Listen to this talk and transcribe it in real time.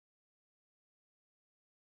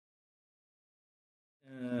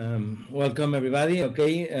Welcome everybody.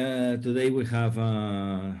 Okay, today we have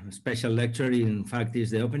a special lecture. In fact,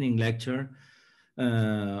 it's the opening lecture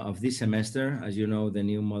of this semester. As you know, the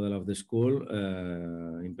new model of the school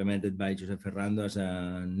implemented by Josep Ferrando as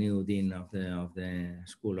a new dean of the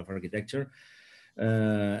School of Architecture,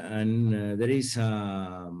 and there is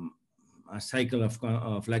a cycle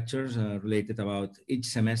of lectures related about each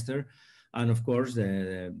semester. And of course,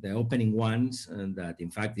 the opening ones, that in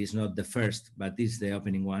fact is not the first, but is the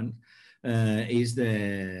opening one, is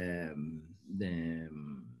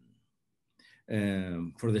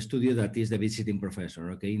for the studio that is the visiting professor.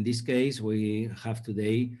 Okay, in this case, we have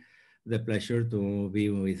today the pleasure to be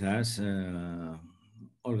with us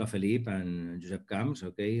Olga Felip and Josep Camps.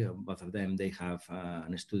 Okay, both of them, they have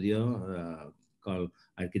a studio called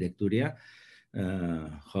Arquitecturia,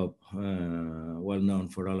 hope well known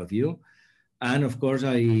for all of you. And of course,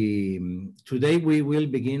 today we will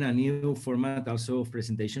begin a new format also of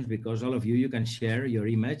presentations, because all of you can share your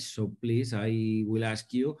image. So please, I will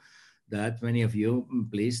ask you that many of you,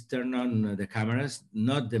 please turn on the cameras,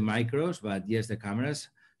 not the micros, but yes, the cameras.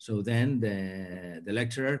 So then the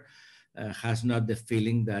lecturer has not the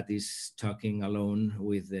feeling that is talking alone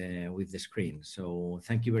with the screen. So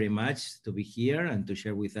thank you very much to be here and to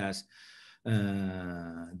share with us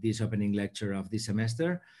this opening lecture of this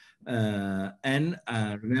semester. And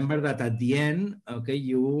remember that at the end, okay,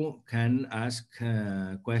 you can ask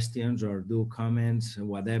questions or do comments,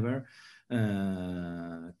 whatever,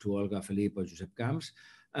 to Olga Felip or Josep Camps.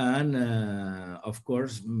 And of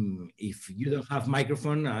course, if you don't have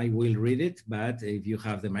microphone, I will read it. But if you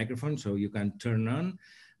have the microphone, so you can turn on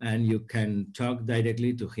and you can talk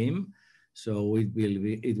directly to him. So it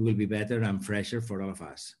will be better and fresher for all of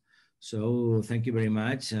us. So thank you very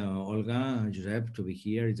much, Olga, Josep, to be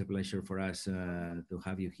here. It's a pleasure for us to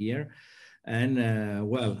have you here. And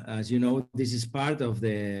well, as you know, this is part of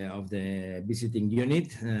the visiting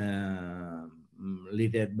unit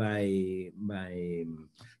led by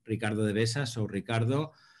Ricardo de Besa. So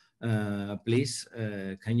Ricardo, please,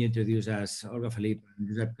 can you introduce us, Olga Felip and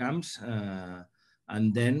Josep Camps,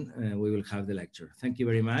 and then we will have the lecture. Thank you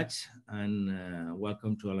very much, and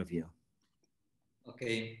welcome to all of you.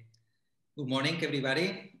 Okay. Good morning,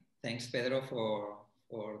 everybody. Thanks, Pedro,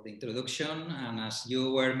 for the introduction. And as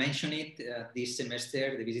you were mentioning, this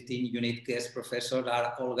semester, the visiting unit guest professors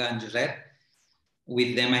are Olga and Josep.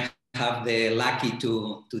 With them, I have the lucky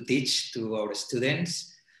to teach to our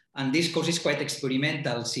students. And this course is quite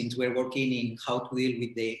experimental, since we're working in how to deal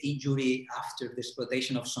with the injury after the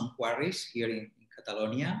exploitation of some quarries here in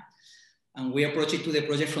Catalonia. And we approach it to the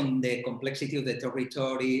project from the complexity of the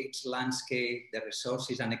territory, its landscape, the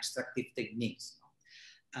resources, and extractive techniques.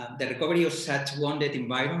 The recovery of such wounded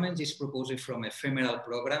environments is proposed from ephemeral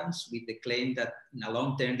programs with the claim that in a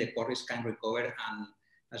long term, the quarries can recover and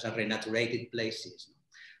as a renaturated places.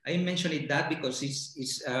 I mentioned that because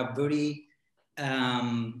it's a very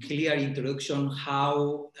clear introduction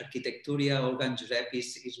how Arquitecturia, Olga and Josep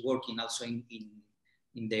is working also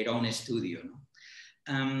in their own studio.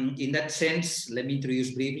 In that sense, let me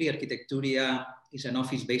introduce briefly. Arquitecturia is an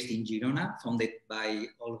office based in Girona, founded by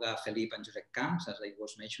Olga Felip and Josep Camps, as I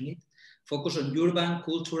was mentioning, focused on urban,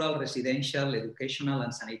 cultural, residential, educational,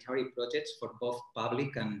 and sanitary projects for both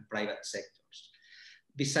public and private sectors.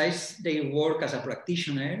 Besides their work as a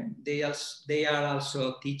practitioner, they are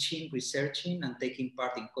also teaching, researching, and taking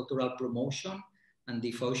part in cultural promotion and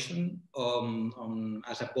diffusion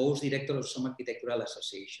as a board director of some architectural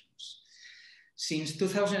associations. Since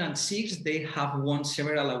 2006, they have won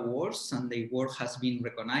several awards, and their work has been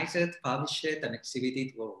recognized, published, and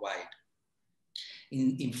exhibited worldwide.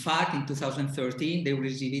 In fact, in 2013, they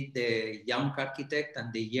received the Young Architect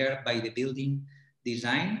and the Year by the Building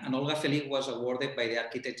Design, and Olga Felip was awarded by the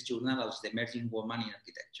Architects Journal as the Emerging Woman in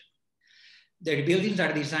Architecture. Their buildings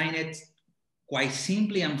are designed quite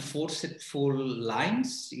simply and forceful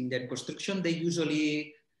lines. In their construction, they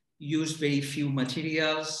usually use very few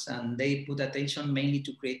materials, and they put attention mainly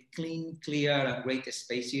to create clean, clear, and great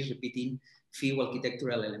spaces, repeating few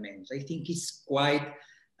architectural elements. I think it's quite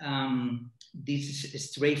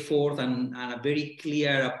this straightforward and a very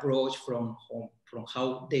clear approach from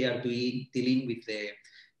how they are dealing with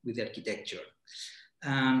the architecture.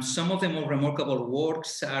 Some of the more remarkable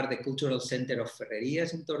works are the Cultural Center of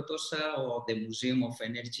Ferrerías in Tortosa or the Museum of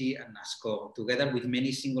Energy and Ascó, together with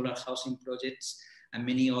many singular housing projects and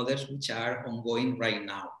many others which are ongoing right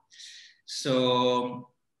now. So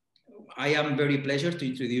I am very pleased to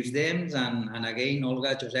introduce them. And again,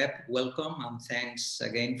 Olga, Josep, welcome. And thanks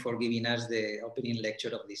again for giving us the opening lecture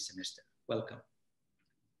of this semester. Welcome.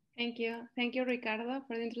 Thank you. Thank you, Ricardo,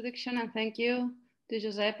 for the introduction. And thank you to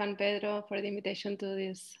Josep and Pedro for the invitation to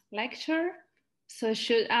this lecture. So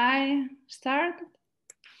should I start?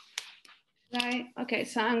 Okay,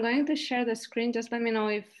 so I'm going to share the screen. Just let me know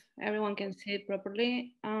if everyone can see it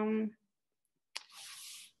properly.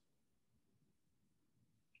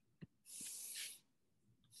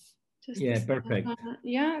 Yeah, perfect.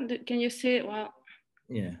 Yeah, can you see it well?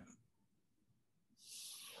 Yeah.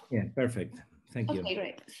 Yeah, perfect. Thank you. Okay,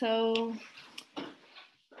 great. So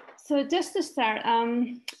just to start,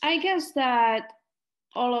 I guess that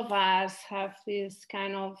all of us have these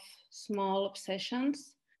kind of small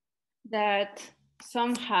obsessions that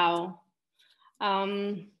somehow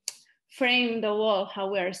frame the world how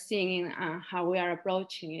we are seeing it, how we are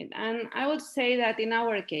approaching it. And I would say that in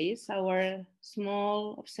our case, our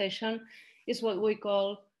small obsession is what we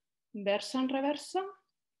call verso and reverso.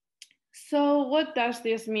 So what does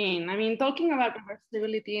this mean? I mean, talking about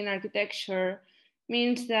reversibility in architecture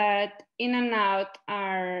means that in and out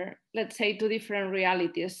are, let's say, two different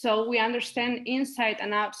realities. So we understand inside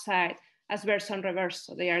and outside as verso and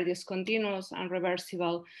reverso. They are discontinuous and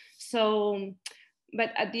reversible. So,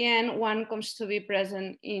 but at the end, one comes to be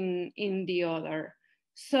present in the other.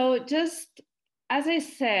 So just as I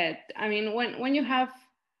said, I mean, when you have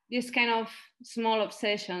this kind of small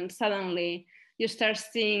obsession, suddenly you start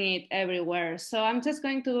seeing it everywhere. So I'm just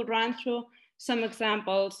going to run through some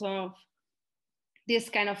examples of this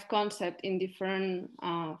kind of concept in different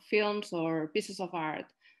films or pieces of art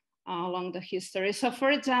along the history. So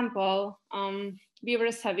for example,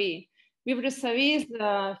 Vivre sa vie. Vivre sa vie is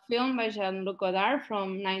a film by Jean-Luc Godard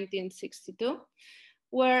from 1962,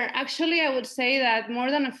 where actually I would say that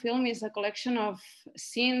more than a film is a collection of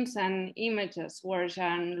scenes and images where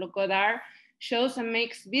Jean-Luc Godard shows and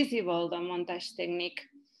makes visible the montage technique.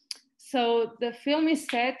 So the film is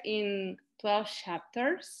set in 12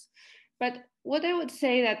 chapters, but what I would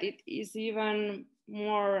say that it is even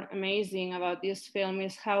more amazing about this film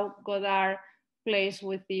is how Godard plays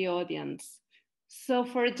with the audience. So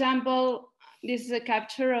for example, this is a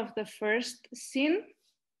capture of the first scene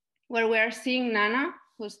where we are seeing Nana,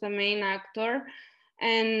 who's the main actor,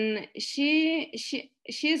 and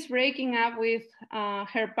she's breaking up with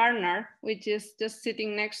her partner, which is just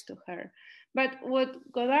sitting next to her. But what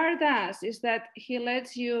Godard does is that he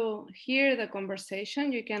lets you hear the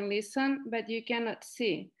conversation, you can listen, but you cannot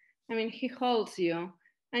see. I mean, he holds you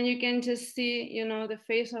and you can just see, you know, the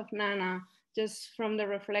face of Nana just from the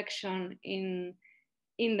reflection in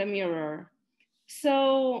the mirror.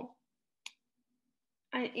 So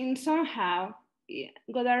in somehow,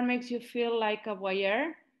 Godard makes you feel like a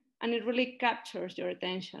voyeur, and it really captures your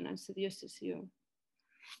attention and seduces you.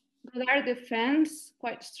 Godard defends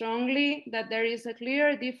quite strongly that there is a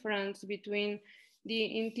clear difference between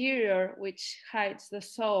the interior, which hides the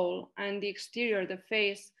soul, and the exterior, the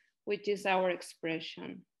face, which is our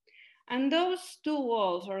expression. And those two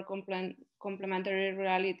walls or complementary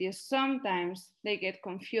realities, sometimes they get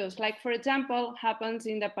confused. Like, for example, happens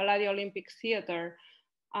in the Palladio Olympic Theater,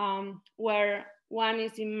 where one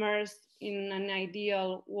is immersed in an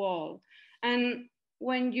ideal wall. And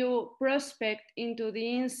when you prospect into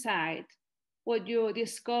the inside, what you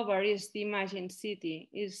discover is the imagined city,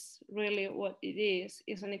 is really what it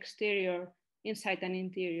is an exterior inside an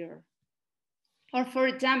interior. Or for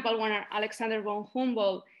example, when Alexander von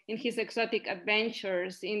Humboldt, in his exotic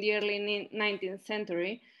adventures in the early 19th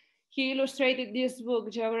century, he illustrated this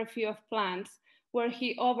book, Geography of Plants, where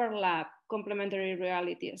he overlapped complementary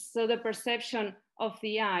realities. So the perception of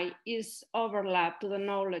the eye is overlapped to the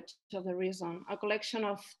knowledge of the reason, a collection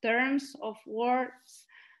of terms, of words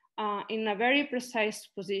in a very precise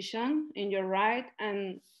position in your right,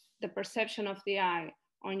 and the perception of the eye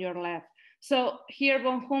on your left. So here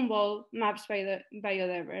von Humboldt maps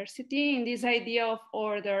biodiversity in this idea of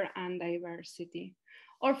order and diversity.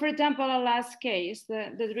 Or for example, a last case,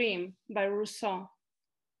 the Dream by Rousseau,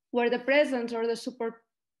 where the presence or the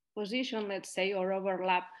superposition, let's say, or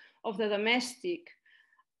overlap of the domestic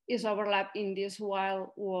is overlapped in this wild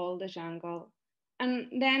world, the jungle. And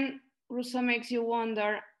then Rousseau makes you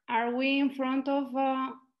wonder, are we in front of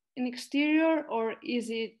an exterior or is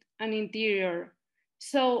it an interior?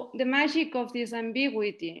 So the magic of this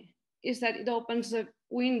ambiguity is that it opens a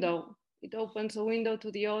window. It opens a window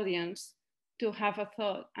to the audience to have a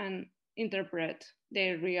thought and interpret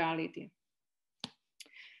their reality.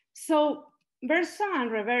 So verso and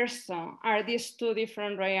reverso are these two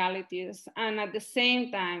different realities, and at the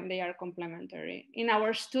same time, they are complementary. In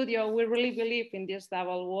our studio, we really believe in this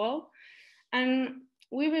double wall, and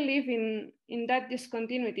we believe in that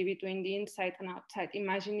discontinuity between the inside and outside,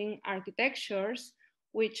 imagining architectures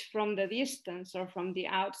which from the distance or from the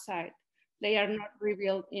outside, they are not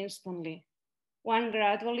revealed instantly. one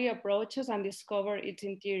gradually approaches and discovers its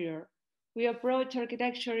interior. We approach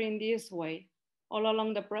architecture in this way, all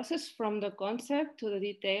along the process, from the concept to the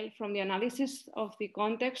detail, from the analysis of the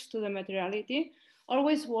context to the materiality,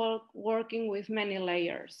 always working with many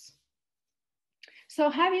layers. So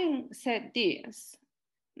having said this,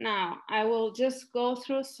 now I will just go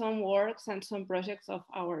through some works and some projects of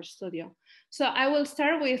our studio. So I will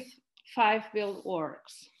start with 5 build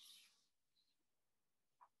works.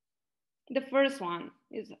 The first one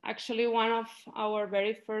is actually one of our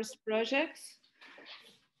very first projects,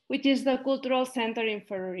 which is the Cultural Center in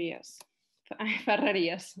Ferreries.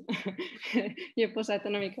 Ferreries. He he posat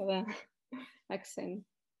una mica d'accent.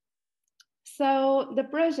 So the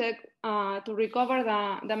project to recover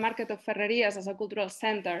the market of Ferreries as a cultural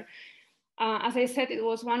center, as I said, it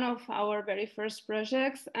was one of our very first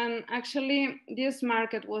projects. And actually, this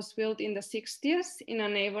market was built in the 60s in a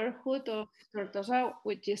neighborhood of Tortosa,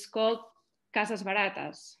 which is called Casas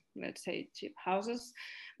Baratas, let's say cheap houses,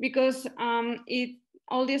 because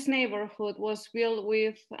all this neighborhood was built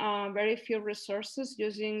with very few resources,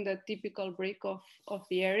 using the typical brick of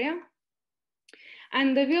the area.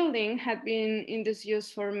 And the building had been in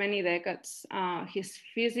disuse for many decades. His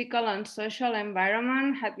physical and social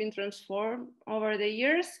environment had been transformed over the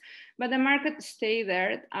years, but the market stayed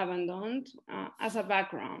there, abandoned as a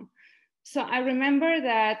background. So I remember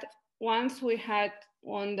that once we had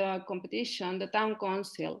won the competition, the town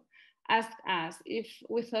council asked us if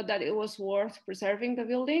we thought that it was worth preserving the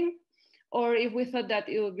building, or if we thought that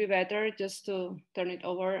it would be better just to turn it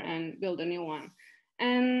over and build a new one.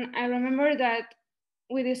 And I remember that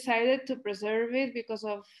we decided to preserve it because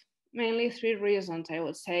of mainly 3 reasons, I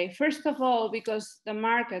would say. First of all, because the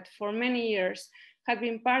market for many years had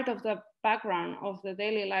been part of the background of the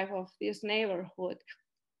daily life of this neighborhood.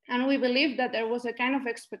 And we believed that there was a kind of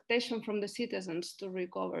expectation from the citizens to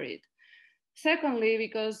recover it. Secondly,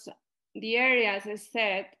 because the area, as I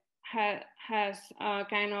said, has a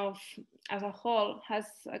kind of, as a whole, has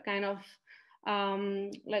a kind of,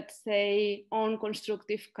 let's say, own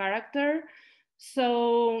constructive character.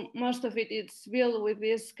 So most of it is built with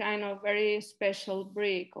this kind of very special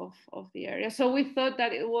brick of the area. So we thought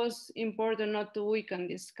that it was important not to weaken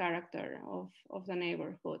this character of the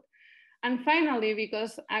neighborhood. And finally,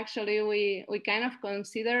 because actually we kind of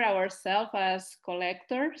consider ourselves as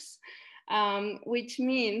collectors, which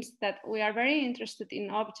means that we are very interested in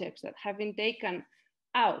objects that have been taken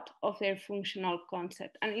out of their functional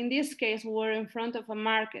concept. And in this case, we were in front of a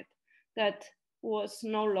market that was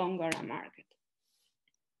no longer a market.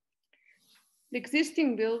 The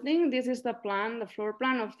existing building, this is the plan, the floor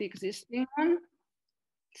plan of the existing one.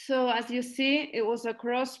 So as you see, it was a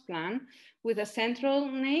cross plan with a central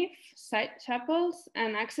nave, side chapels,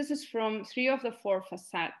 and accesses from 3 of the 4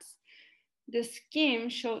 facades. The scheme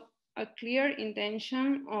showed a clear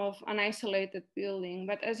intention of an isolated building,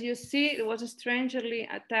 but as you see, it was strangely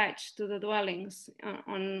attached to the dwellings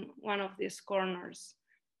on one of these corners.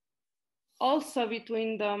 Also,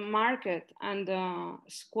 between the market and the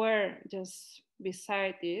square just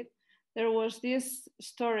beside it, there was these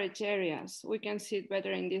storage areas. We can see it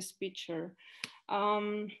better in this picture,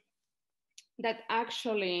 that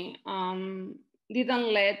actually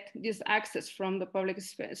didn't let this access from the public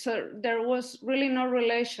space. So there was really no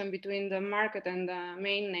relation between the market and the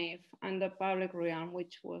main nave and the public realm,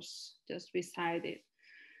 which was just beside it.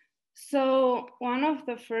 So one of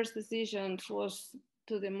the first decisions was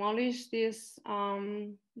to demolish these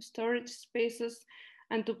storage spaces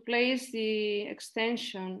and to place the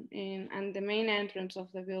extension and the main entrance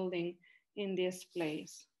of the building in this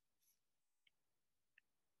place.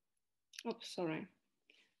 Oops, sorry.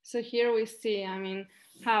 So here we see,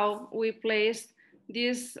 how we placed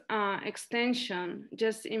this extension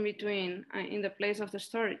just in between, in the place of the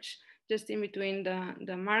storage, just in between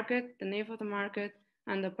the market, the nave of the market,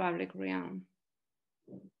 and the public realm.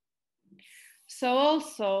 So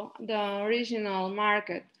also the original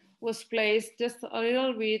market was placed just a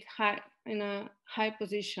little bit high, in a high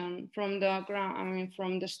position from the ground,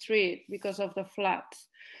 from the street, because of the floods.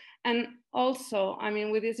 And also,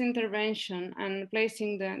 with this intervention and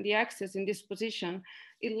placing the access in this position,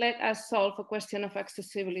 it let us solve a question of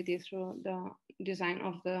accessibility through the design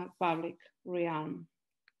of the public realm.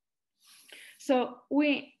 So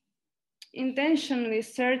we intentionally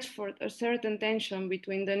search for a certain tension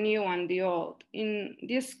between the new and the old, in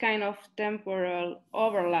this kind of temporal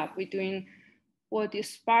overlap between what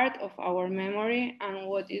is part of our memory and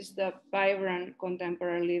what is the vibrant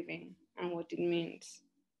contemporary living and what it means.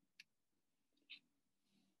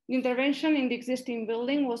 The intervention in the existing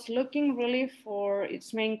building was looking really for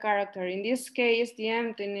its main character, in this case, the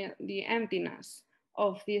emptiness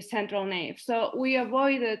of the central nave. So we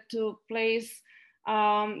avoided to place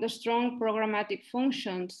the strong programmatic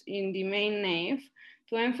functions in the main nave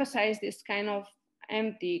to emphasize this kind of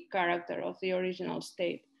empty character of the original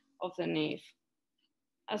state of the nave,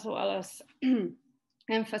 as well as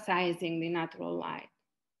emphasizing the natural light.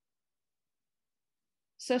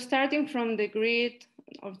 So starting from the grid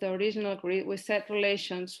of the original grid, we set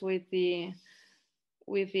relations with the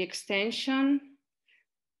extension.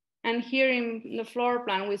 And here in the floor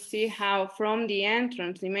plan, we see how from the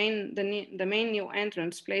entrance, the main new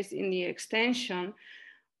entrance placed in the extension,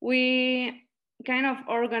 we kind of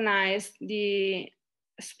organized the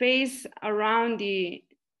space around the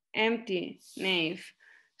empty nave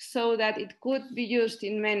so that it could be used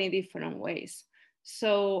in many different ways.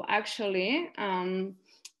 So actually,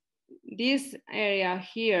 this area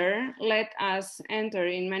here let us enter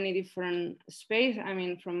in many different space,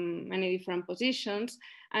 from many different positions.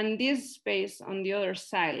 And this space on the other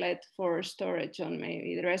side led for storage on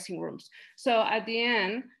maybe dressing rooms. So at the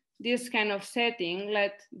end, this kind of setting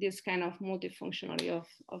led this kind of multifunctionality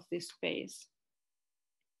of this space.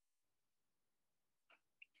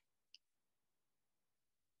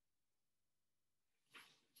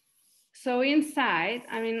 So inside,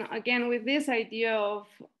 again, with this idea of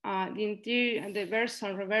the interior, the verso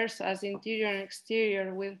and reverso as interior and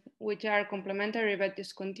exterior, which are complementary but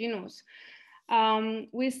discontinuous,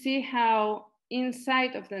 we see how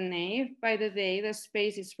inside of the nave, by the day, the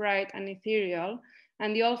space is bright and ethereal,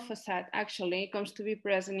 and the old facade actually comes to be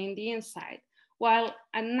present in the inside. While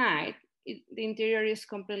at night, the interior is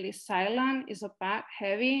completely silent, is opaque,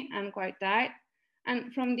 heavy, and quite tight.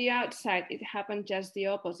 And from the outside, it happened just the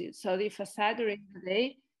opposite. So the facade during the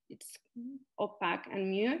day, it's opaque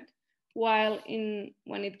and mute, while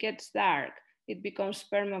when it gets dark, it becomes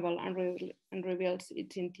permeable and reveals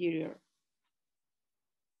its interior.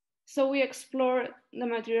 So we explore the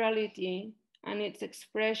materiality and its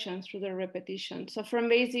expression through the repetition. So from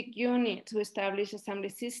basic units, we establish assembly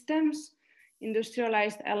systems,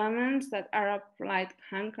 industrialized elements that are applied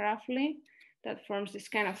handcraftedly, that forms this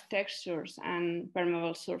kind of textures and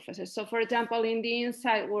permeable surfaces. So for example, in the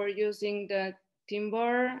inside, we're using the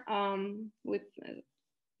timber with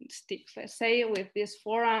sticks, let's say, with this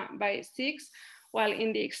 4x6, while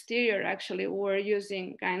in the exterior, actually, we're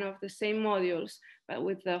using kind of the same modules, but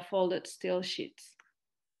with the folded steel sheets.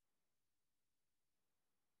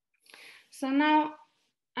 So now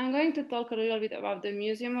I'm going to talk a little bit about the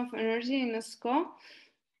Museum of Energy in SCO.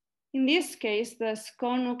 In this case, the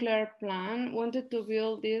SCO nuclear plant wanted to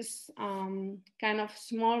build this kind of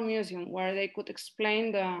small museum where they could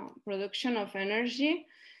explain the production of energy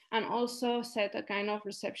and also set a kind of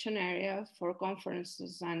reception area for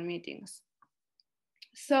conferences and meetings.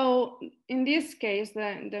 So in this case,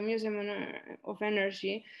 the Museum of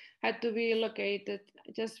Energy had to be located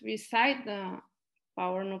just beside the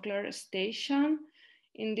power nuclear station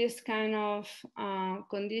in this kind of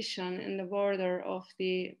condition in the border of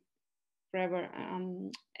the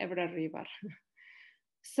Ebra River.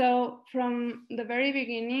 So from the very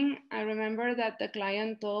beginning, I remember that the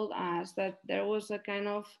client told us that there was a kind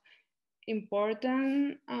of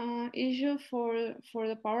important issue for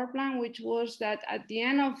the power plant, which was that at the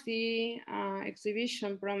end of the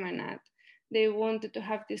exhibition promenade, they wanted to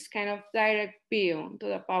have this kind of direct view to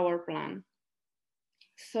the power plant.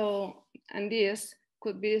 So, and this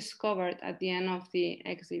could be discovered at the end of the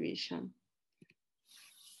exhibition.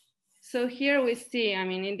 So here we see,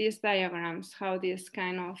 in these diagrams, how this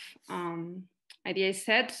kind of idea is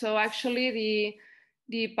set. So actually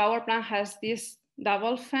the power plant has this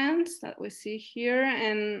double fence that we see here.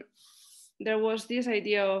 And there was this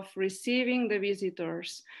idea of receiving the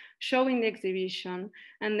visitors, showing the exhibition,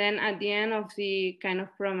 and then at the end of the kind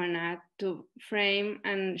of promenade to frame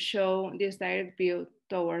and show this direct view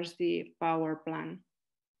towards the power plant.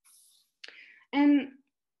 And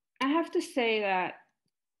I have to say that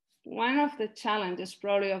one of the challenges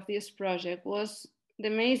probably of this project was the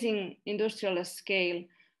amazing industrial scale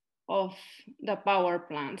of the power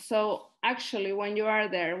plant. So actually, when you are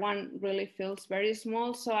there, one really feels very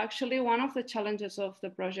small. So actually, one of the challenges of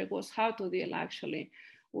the project was how to deal actually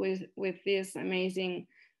with this amazing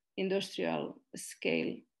industrial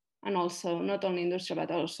scale, and also not only industrial,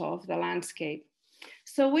 but also of the landscape.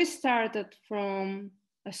 So we started from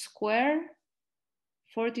a square,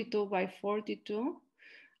 42 by 42,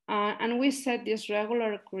 and we set this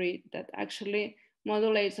regular grid that actually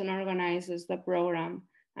modulates and organizes the program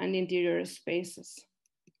and interior spaces.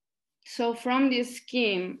 So from this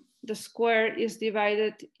scheme, the square is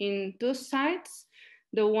divided in two sides.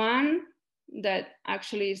 The one that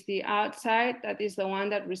actually is the outside, that is the one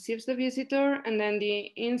that receives the visitor, and then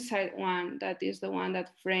the inside one, that is the one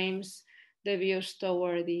that frames the views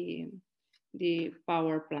toward the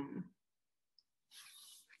power plant.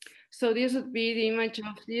 So this would be the image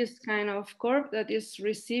of this kind of curve that is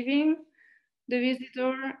receiving the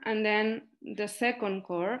visitor, and then the second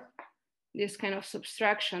curve, this kind of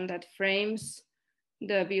subtraction that frames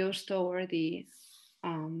the views toward the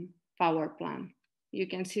power plant. You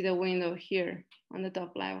can see the window here on the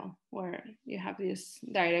top level where you have this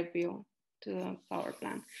direct view to the power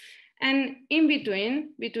plant. And in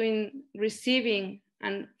between receiving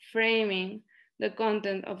and framing, the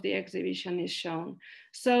content of the exhibition is shown.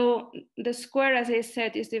 So the square, as I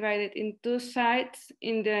said, is divided in two sides.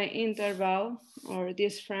 In the interval, or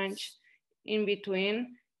this frange in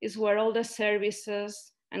between, is where all the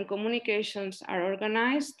services and communications are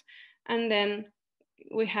organized. And then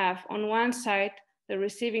we have on one side the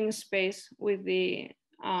receiving space with the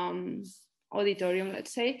auditorium,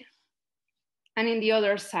 let's say. And in the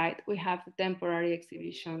other side, we have the temporary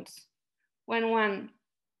exhibitions. When one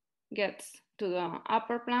gets to the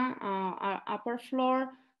upper floor,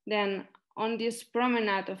 then on this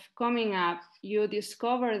promenade of coming up, you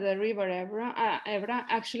discover the river Ebra.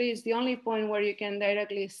 Actually, it's the only point where you can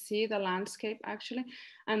directly see the landscape, actually.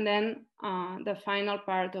 And then the final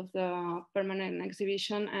part of the permanent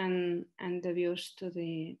exhibition and the views to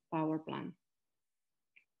the power plant.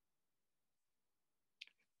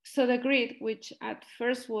 So the grid, which at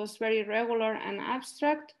first was very regular and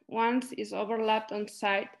abstract, once is overlapped on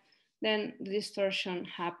site, then the distortion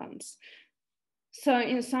happens. So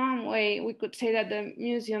in some way, we could say that the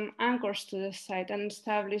museum anchors to the site and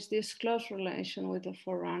establishes this close relation with the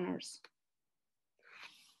forerunners.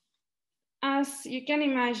 As you can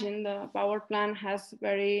imagine, the power plant has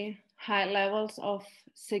very high levels of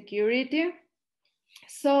security.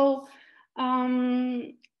 So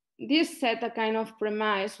this set a kind of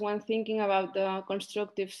premise when thinking about the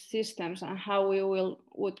constructive systems and how we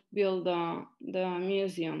would build the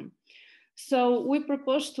museum. So we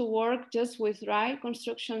propose to work just with dry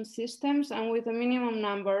construction systems and with the minimum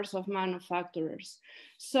numbers of manufacturers.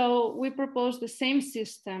 So we propose the same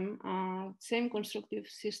system, same constructive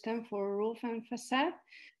system for roof and facade,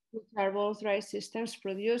 which are both dry systems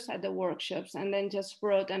produced at the workshops and then just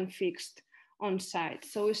brought and fixed on site.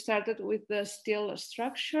 So we started with the steel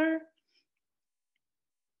structure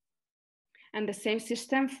and the same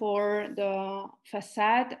system for the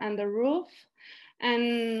facade and the roof.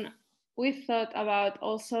 And we thought about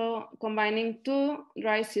also combining two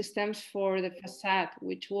dry systems for the facade,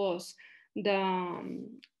 which was the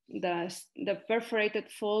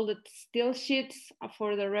perforated folded steel sheets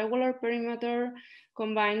for the regular perimeter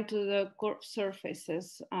combined to the curved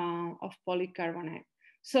surfaces of polycarbonate.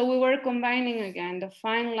 So we were combining again the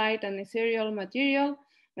fine light and ethereal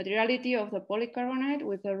materiality of the polycarbonate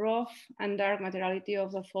with the rough and dark materiality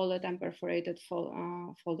of the folded and perforated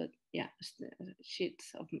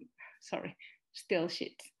sheets of, steel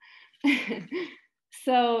sheets.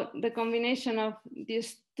 So the combination of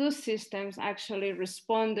these two systems actually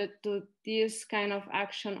responded to this kind of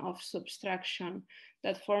action of subtraction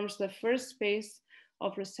that forms the first space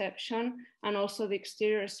of reception and also the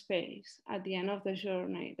exterior space at the end of the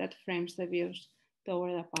journey that frames the views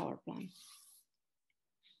toward the power plant.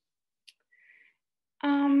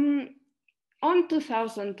 On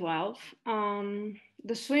 2012,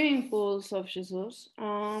 the swimming pools of Jesus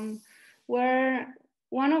were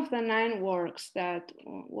one of the 9 works that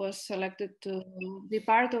was selected to be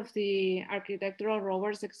part of the Architectural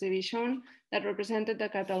Rovers exhibition that represented the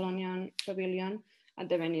Catalonian pavilion at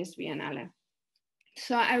the Venice Biennale.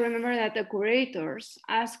 So I remember that the curators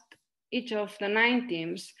asked each of the 9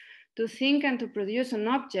 teams to think and to produce an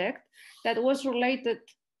object that was related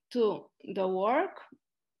to the work,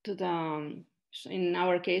 to the, in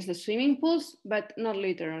our case, the swimming pools, but not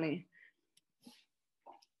literally.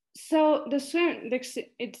 So it's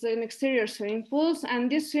an exterior swimming pools, and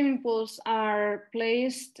these swimming pools are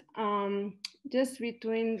placed just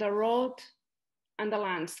between the road and the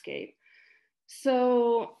landscape.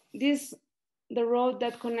 So the road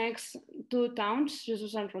that connects 2 towns,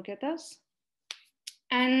 Jesus and Roquetas,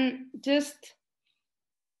 and just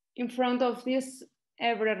in front of this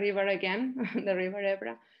Ebra River again, the River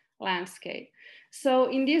Ebra landscape. So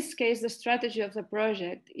in this case, the strategy of the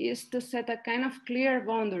project is to set a kind of clear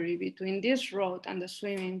boundary between this road and the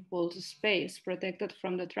swimming pool space, protected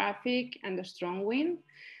from the traffic and the strong wind,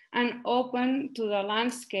 and open to the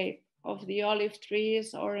landscape of the olive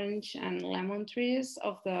trees, orange and lemon trees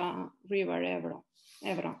of the River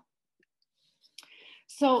Ebro.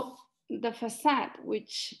 So the facade,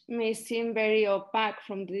 which may seem very opaque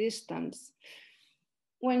from the distance,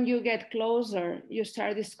 when you get closer, you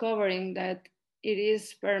start discovering that it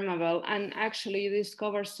is permeable, and actually you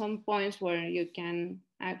discover some points where you can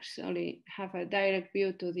actually have a direct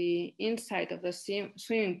view to the inside of the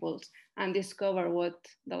swimming pools and discover what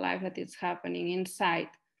the life that is happening inside.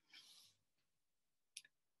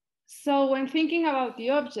 So when thinking about the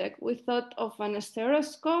object, we thought of an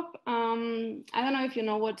stereoscope. I don't know if you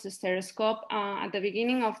know what's a stereoscope. At the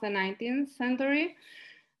beginning of the 19th century,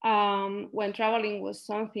 when traveling was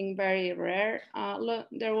something very rare,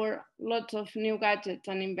 there were lots of new gadgets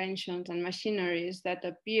and inventions and machineries that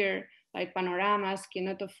appear, like panoramas,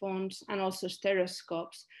 kinetophones, and also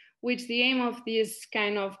stereoscopes, which the aim of these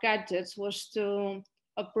kind of gadgets was to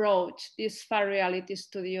approach these far realities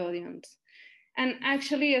to the audience. And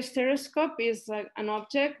actually a stereoscope is an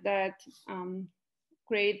object that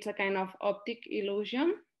creates a kind of optic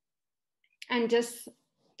illusion, and just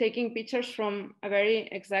taking pictures from a very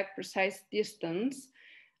exact, precise distance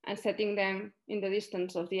and setting them in the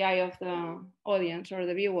distance of the eye of the audience or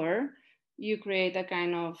the viewer, you create a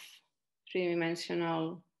kind of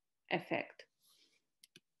three-dimensional effect.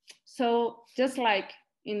 So just like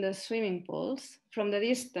in the swimming pools, from the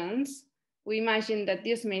distance, we imagine that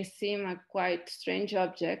this may seem a quite strange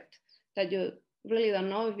object that you really don't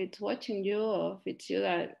know if it's watching you or if it's you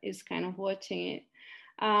that is kind of watching it.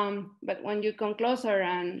 But when you come closer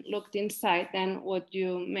and looked inside, then what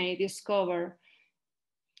you may discover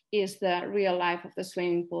is the real life of the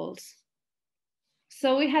swimming pools.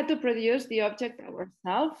 So we had to produce the object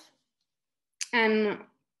ourselves. And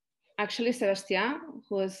actually Sebastian,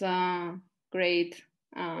 who is a great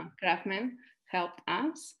craftsman, helped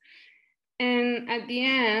us. And at the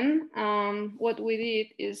end, what we did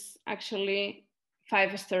is actually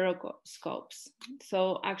 5 stereoscopes.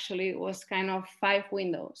 So actually it was kind of 5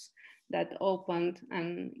 windows that opened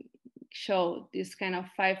and showed this kind of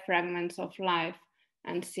 5 fragments of life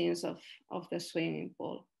and scenes of the swimming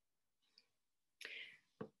pool.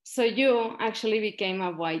 So you actually became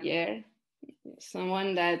a voyeur,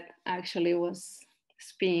 someone that actually was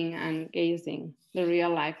spinning and gazing the real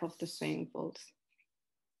life of the swimming pools.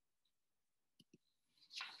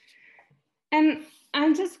 And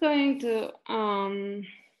I'm just going to,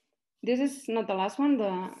 this is not the last one,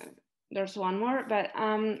 there's one more, but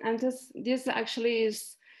this actually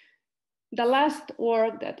is the last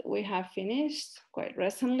work that we have finished quite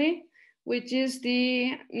recently, which is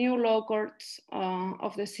the new law courts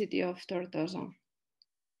of the city of Tortosa.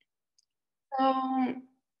 So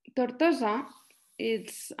Tortosa,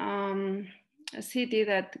 it's a city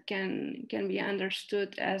that can be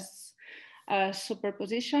understood as a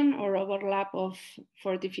superposition or overlap of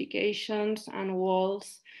fortifications and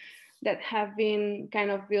walls that have been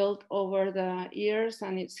kind of built over the years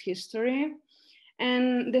and its history.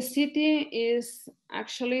 And the city is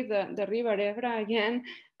actually the River Ebra again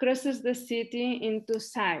crosses the city in 2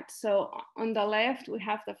 sides. So on the left we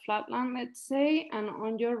have the flatland, let's say, and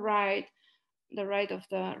on your right, the right of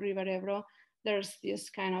the River Ebro, there's this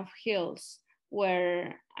kind of hills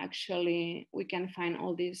where actually we can find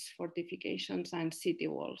all these fortifications and city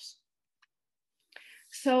walls.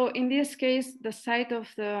 So in this case, the site of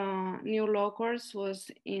the new law courts was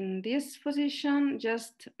in this position,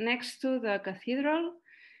 just next to the cathedral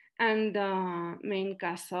and the main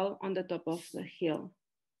castle on the top of the hill.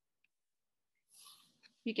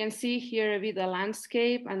 You can see here a bit the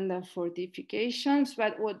landscape and the fortifications,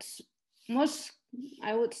 but what's most,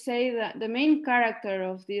 I would say that the main character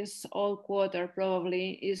of this old quarter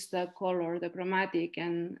probably is the color, the chromatic,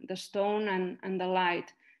 and the stone and the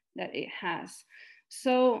light that it has.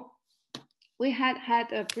 So we had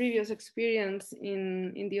a previous experience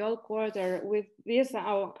in the old quarter with this.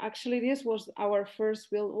 Actually, this was our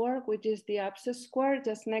first build work, which is the Abscess Square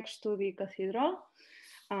just next to the cathedral.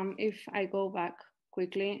 If I go back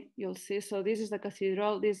quickly, you'll see. So this is the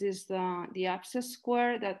cathedral. This is the Abscess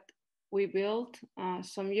Square that we built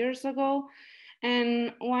some years ago.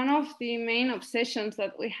 And one of the main obsessions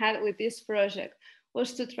that we had with this project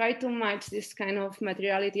was to try to match this kind of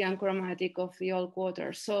materiality and chromatic of the old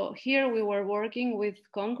quarter. So here we were working with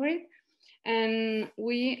concrete, and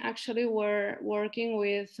we actually were working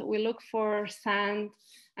with, we look for sand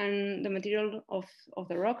and the material of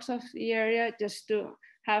the rocks of the area just to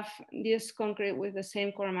have this concrete with the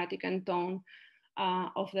same chromatic and tone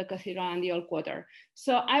of the cathedral and the old quarter.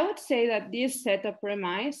 So I would say that this set a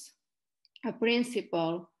premise, a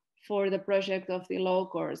principle for the project of the law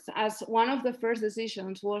courts, as one of the first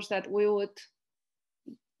decisions was that we would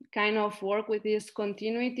kind of work with this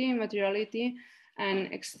continuity, materiality,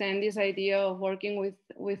 and extend this idea of working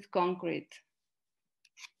with concrete.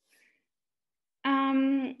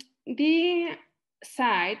 The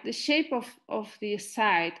site, the shape of the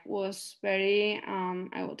site was very,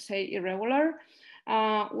 I would say, irregular,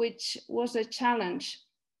 which was a challenge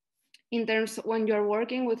in terms when you're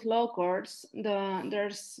working with low chords.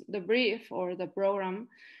 There's the brief or the program.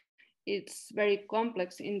 It's very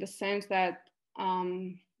complex in the sense that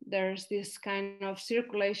there's this kind of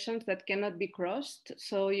circulations that cannot be crossed.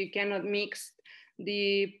 So you cannot mix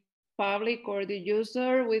the public or the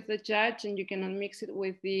user with the judge, and you cannot mix it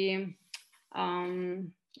with the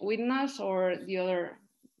witness or the other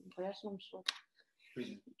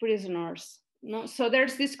prisoners. No? So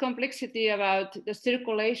there's this complexity about the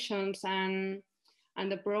circulations and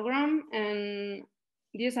the program, and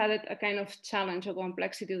this added a kind of challenge or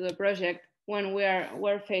complexity to the project when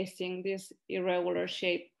we're facing this irregular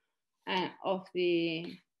shape of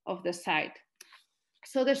the site.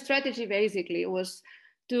 So the strategy basically was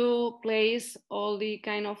to place all the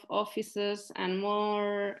kind of offices and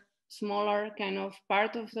more smaller kind of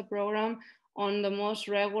part of the program on the most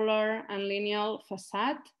regular and linear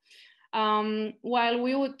facade, while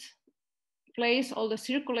we would place all the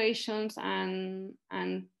circulations and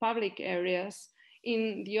public areas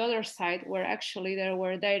in the other side, where actually there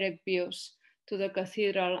were direct views to the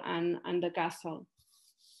cathedral and the castle.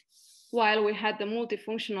 While we had the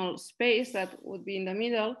multifunctional space that would be in the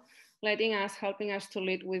middle, helping us to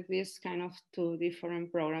lead with this kind of two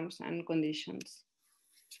different programs and conditions.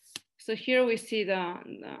 So here we see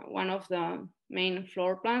one of the main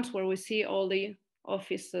floor plans where we see all the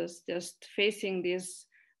offices just facing this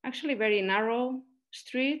actually very narrow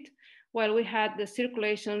street, while we had the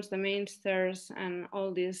circulations, the main stairs, and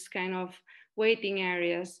all these kind of waiting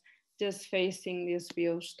areas just facing these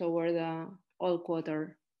views toward the old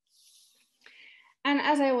quarter. And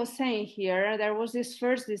as I was saying here, there was this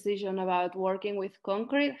first decision about working with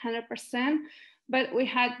concrete 100%, but we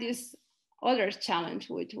had this other challenge,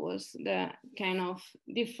 which was the kind of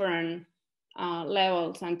different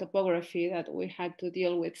levels and topography that we had to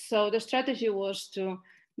deal with. So the strategy was to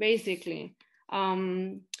basically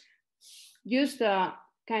use the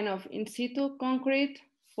kind of in situ concrete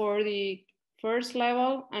for the first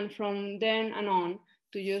level, and from then on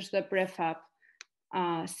to use the prefab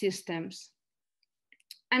systems.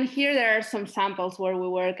 And here there are some samples where we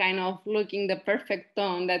were kind of looking the perfect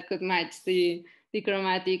tone that could match the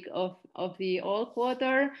chromatic of the old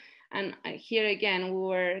quarter. And here again, we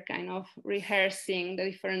were kind of rehearsing the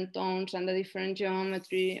different tones and the different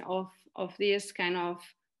geometry of this kind of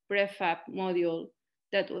prefab module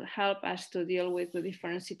that would help us to deal with the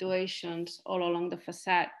different situations all along the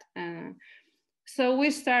facade. So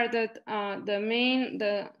we started,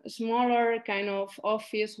 the smaller kind of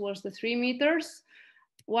office was the 3 meters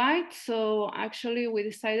wide. So actually we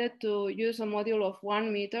decided to use a module of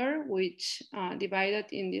 1 meter, which divided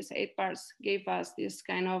in these 8 parts gave us this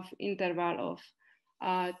kind of interval of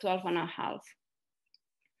 12.5.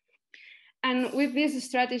 And with this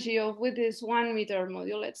strategy with this 1 meter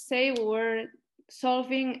module, let's say we were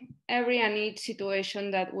solving every and each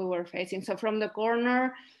situation that we were facing. So from the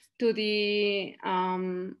corner to the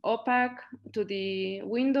opaque, to the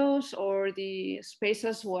windows, or the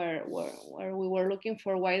spaces where we were looking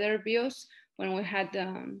for wider views when we had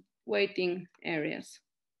waiting areas.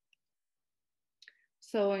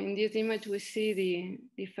 So in this image, we see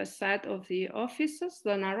the facade of the offices,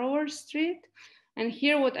 the narrower street. And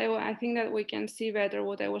here what I think that we can see better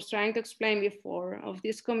what I was trying to explain before, of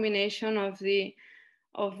this combination of the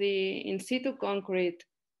in situ concrete,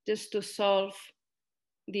 just to solve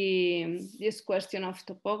this question of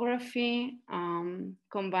topography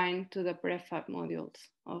combined to the prefab modules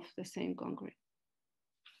of the same concrete.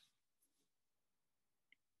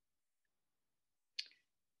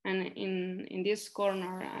 And in this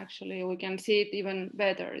corner, actually, we can see it even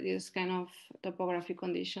better, this kind of topography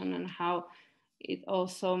condition, and how it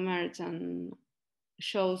also merges and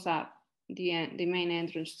shows up the main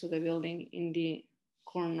entrance to the building in the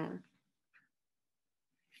corner.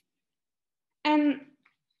 And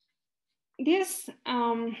this,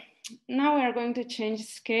 now we are going to change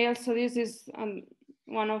scale. So this is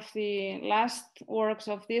one of the last works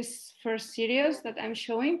of this first series that I'm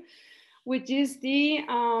showing, which is the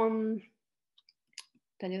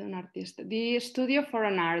studio for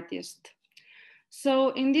an artist. So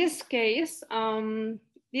in this case,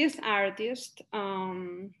 this artist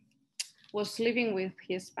was living with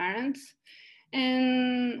his parents,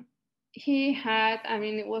 and he had,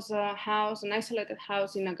 it was a house, an isolated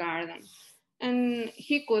house in a garden, and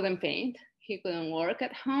he couldn't paint, he couldn't work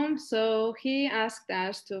at home. So he asked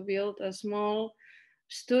us to build a small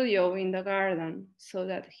studio in the garden so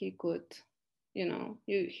that he could,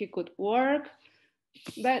 he could work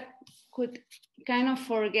but could kind of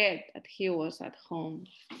forget that he was at home.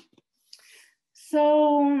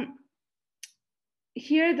 So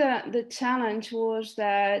here the challenge was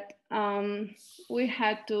that we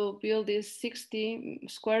had to build this 60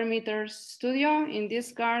 square meters studio in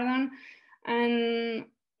this garden, and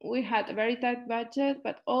we had a very tight budget,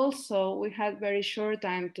 but also we had very short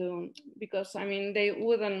time because I mean, they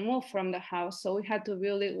wouldn't move from the house. So we had to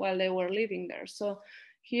build it while they were living there. So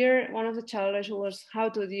here, one of the challenges was how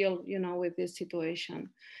to deal, with this situation.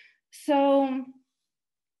 So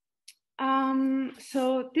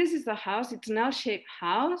this is the house. It's an L-shaped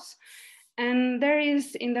house. And there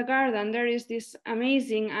is, in the garden, there is this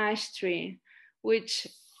amazing ash tree, which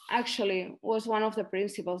actually was one of the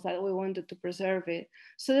principles that we wanted to preserve it.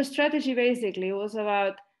 So the strategy basically was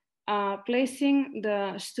about placing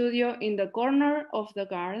the studio in the corner of the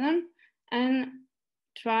garden and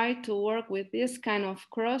try to work with this kind of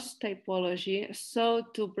cross typology, so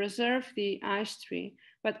to preserve the ash tree,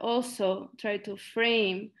 but also try to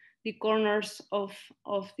frame the corners of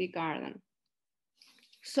the garden.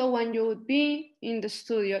 So when you would be in the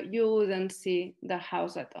studio, you wouldn't see the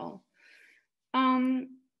house at all.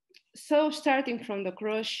 So starting from the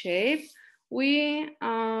cross shape, we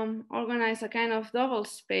organize a kind of double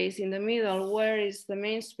space in the middle, where is the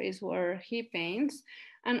main space where he paints,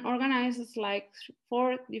 and organizes like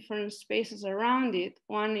 4 different spaces around it.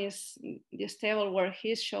 One is this table where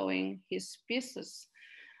he's showing his pieces,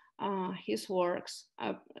 his works,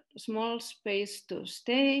 a small space to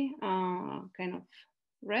stay, kind of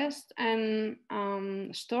rest, and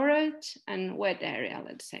storage and wet area,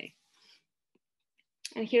 let's say.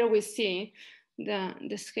 And here we see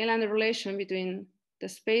the scale and the relation between the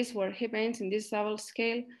space where he paints in this double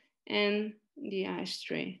scale and the ash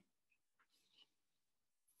tree.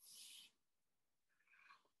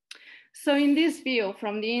 So in this view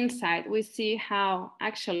from the inside, we see how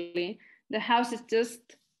actually the house is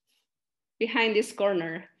just behind this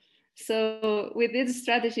corner. So with this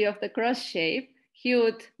strategy of the cross shape, he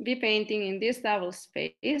would be painting in this double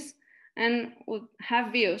space and would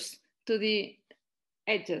have views to the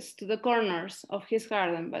edges, to the corners of his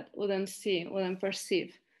garden, but wouldn't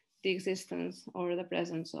perceive the existence or the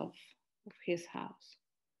presence of his house.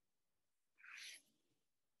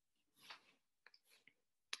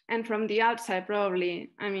 And from the outside,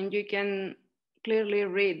 probably, I mean, you can clearly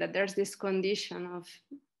read that there's this condition of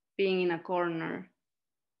being in a corner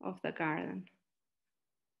of the garden.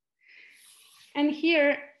 And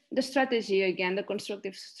here, the strategy, again, the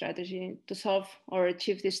constructive strategy to solve or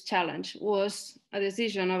achieve this challenge was a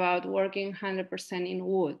decision about working 100% in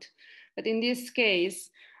wood. But in this case,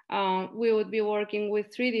 we would be working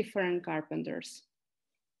with 3 different carpenters.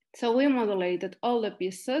 So we modulated all the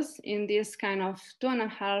pieces in this kind of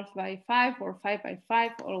 2.5 by 5 or 5 by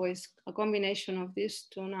 5, always a combination of these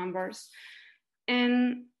 2 numbers.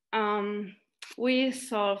 And we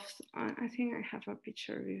solved, I think I have a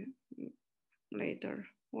picture later.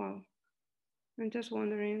 Wow, I'm just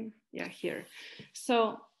wondering, yeah, here.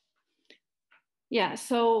 So, yeah,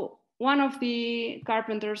 so one of the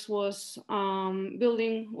carpenters was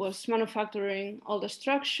manufacturing all the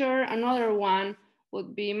structure. Another one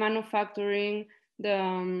would be manufacturing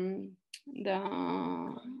the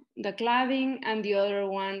cladding, and the other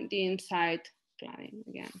one, the inside cladding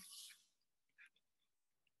again.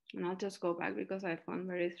 And I'll just go back because I've gone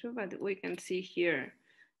very through, but we can see here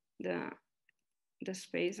the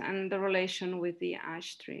space and the relation with the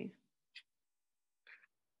ash tree.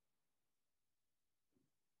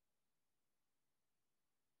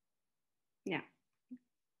 Yeah,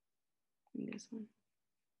 this one.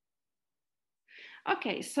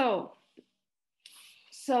 Okay, so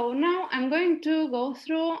now I'm going to go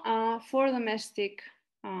through 4 domestic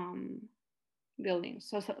buildings,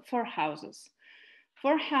 so 4 houses.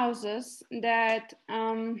 4 houses that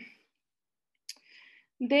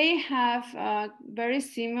they have a very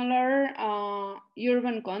similar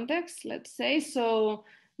urban context, let's say. So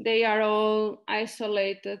they are all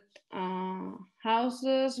isolated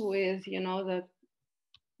houses with, the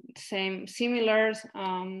same similar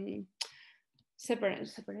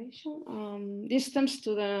separation, distance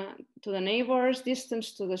to the neighbors,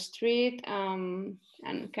 distance to the street, and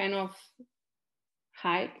kind of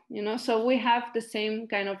height, So we have the same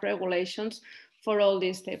kind of regulations for all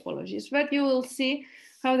these typologies, but you will see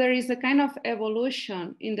how there is a kind of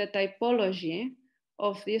evolution in the typology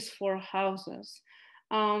of these 4 houses,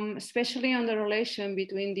 especially on the relation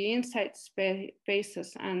between the inside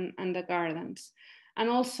spaces and the gardens. And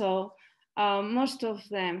also, most of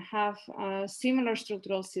them have a similar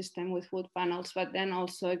structural system with wood panels, but then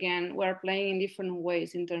also, again, we're playing in different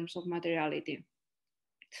ways in terms of materiality.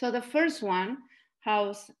 So the first one,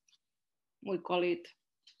 house, we call it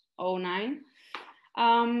 09.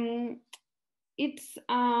 It's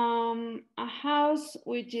a house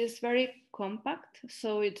which is very compact.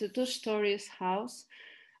 So it's a 2 stories house,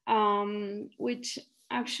 which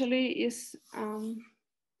actually is,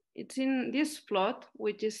 it's in this plot,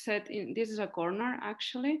 which is set in, this is a corner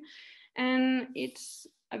actually, and it's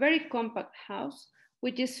a very compact house,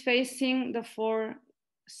 which is facing the 4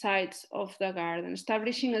 sides of the garden,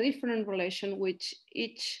 establishing a different relation with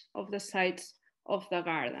each of the sides of the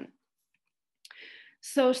garden.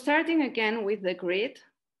 So starting again with the grid,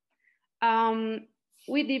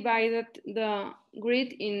 we divided the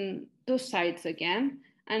grid in 2 sides again,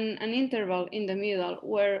 and an interval in the middle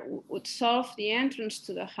where would solve the entrance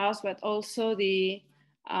to the house, but also the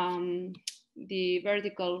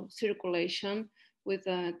vertical circulation with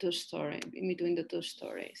a 2 story, in between the 2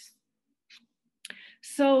 stories.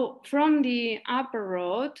 So from the upper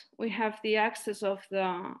road, we have the access of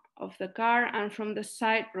the car, and from the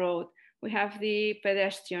side road, we have the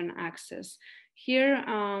pedestrian access. Here,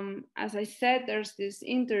 as I said, there's this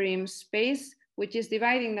interim space, which is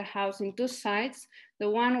dividing the house in 2 sides, the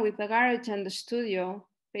one with the garage and the studio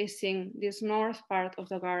facing this north part of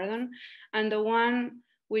the garden, and the one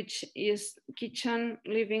which is kitchen,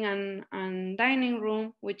 living, and dining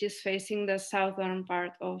room, which is facing the southern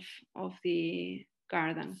part of the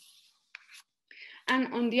garden.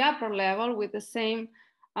 And on the upper level, with the same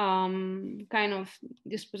kind of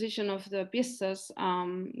disposition of the pieces,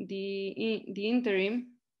 the interim,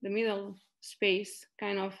 the middle space,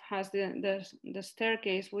 kind of has the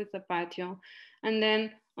staircase with the patio. And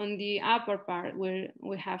then on the upper part, where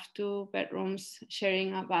we have 2 bedrooms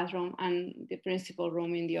sharing a bathroom and the principal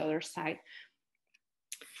room in the other side.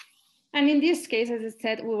 And in this case, as I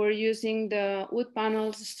said, we were using the wood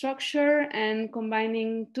panels structure and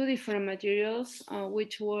combining 2 different materials,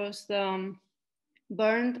 which was the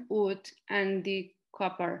burned wood and the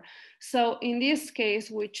copper. So in this case,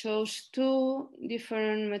 we chose 2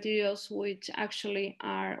 different materials, which actually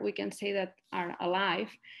are, we can say that are alive,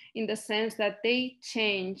 in the sense that they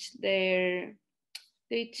change with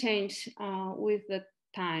the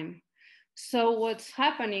time. So what's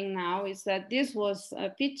happening now is that this was a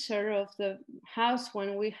picture of the house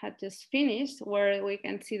when we had just finished, where we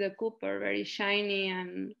can see the copper very shiny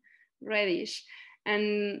and reddish,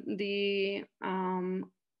 and the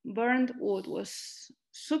burned wood was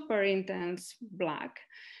super intense black.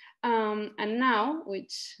 And now,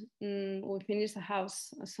 which we finished the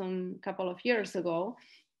house some couple of years ago,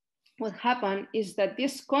 what happened is that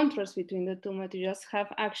this contrast between the 2 materials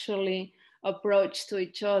have actually approached to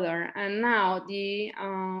each other, and now the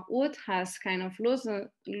wood has kind of lost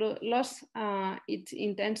its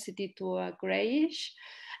intensity to a grayish,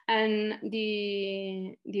 and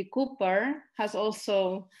the copper has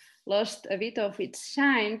also lost a bit of its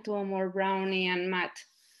shine to a more browny and matte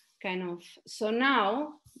kind of. So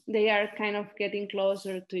now they are kind of getting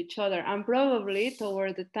closer to each other, and probably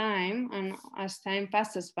toward the time, and as time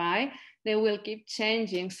passes by, they will keep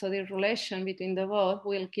changing. So the relation between the both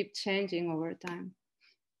will keep changing over time.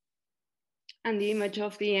 And the image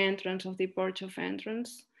of the entrance, of the porch of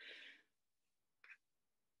entrance.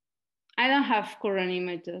 I don't have current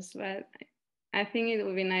images, but I think it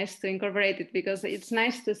would be nice to incorporate it, because it's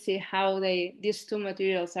nice to see how these 2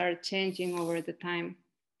 materials are changing over the time.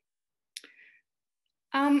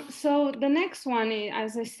 So the next one,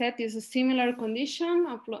 as I said, is a similar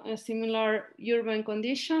condition, a similar urban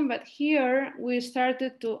condition, but here we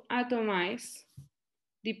started to atomize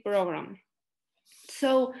the program.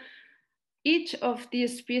 So each of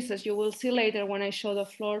these pieces, you will see later when I show the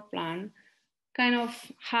floor plan, kind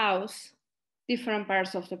of house different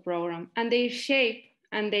parts of the program, and their shape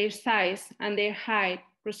and their size and their height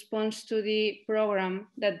responds to the program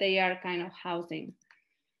that they are kind of housing.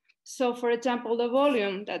 So for example, the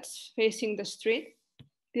volume that's facing the street,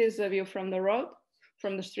 this is a view from the road,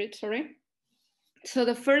 from the street, sorry. So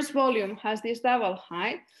the first volume has this double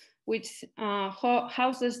height, which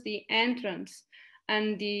houses the entrance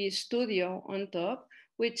and the studio on top,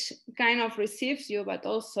 which kind of receives you, but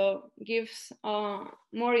also gives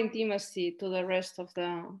more intimacy to the rest of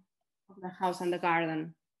the house and the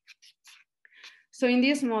garden. So in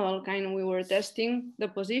this model, we were testing the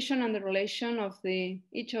position and the relation of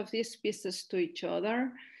each of these pieces to each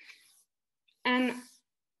other. And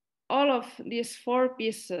all of these 4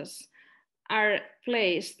 pieces are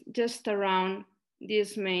placed just around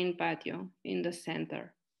this main patio in the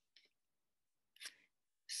center.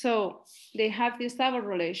 So they have this double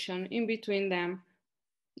relation in between them,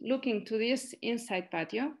 looking to this inside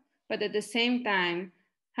patio, but at the same time,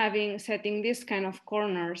 setting these kind of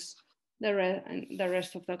corners the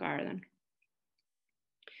rest of the garden.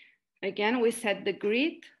 again, we set the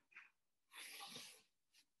grid.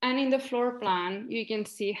 And in the floor plan, you can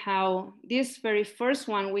see how this very first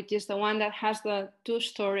one, which is the one that has the 2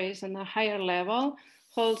 stories and a higher level,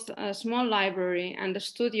 holds a small library and the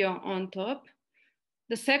studio on top.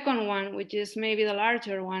 The second one, which is maybe the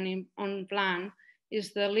larger one on plan,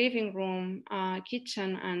 is the living room,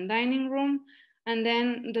 kitchen, and dining room. And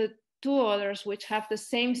then the 2 others, which have the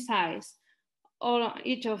same size,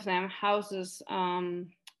 each of them houses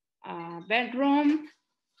a bedroom,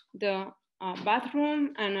 the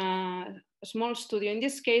bathroom, and a small studio in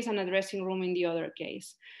this case, and a dressing room in the other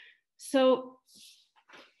case. So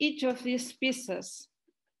each of these pieces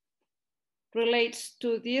relates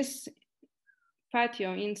to this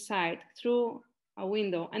patio inside through a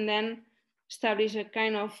window, and then establish a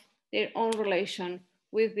kind of their own relation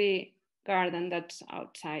with the garden that's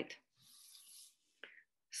outside.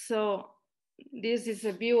 So this is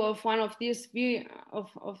a view of one of these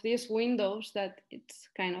these windows that it's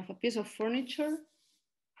kind of a piece of furniture.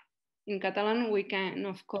 In Catalan, we kind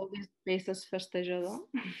of call these places festejador.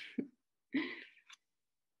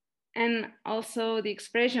 And also the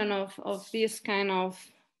expression of this kind of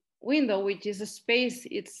window, which is a space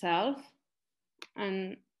itself,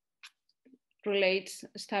 and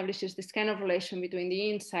establishes this kind of relation between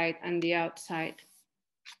the inside and the outside,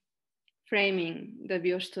 framing the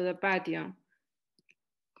views to the patio.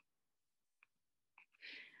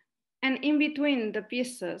 And in between the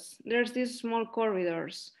pieces, there's these small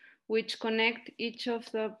corridors which connect each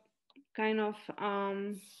of the kind of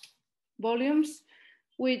volumes,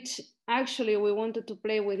 which actually we wanted to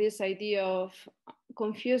play with this idea of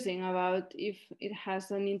confusing about if it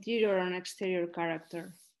has an interior or an exterior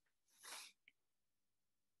character.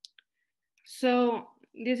 So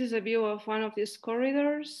this is a view of one of these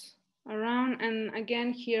corridors around. And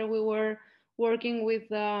again, here we were working with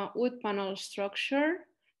the wood panel structure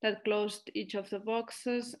that closed each of the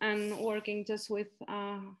boxes, and working just with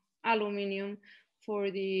aluminum for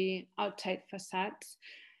the outside facades.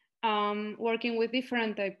 Working with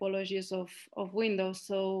different typologies of windows.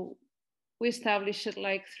 So we established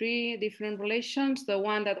like 3 different relations: the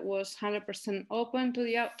one that was 100% open to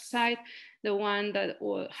the outside, the one that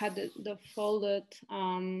had the folded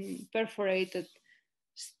perforated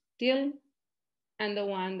steel, and the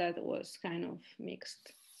one that was kind of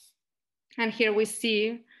mixed. And here we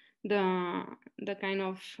see the kind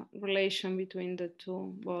of relation between the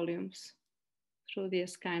 2 volumes through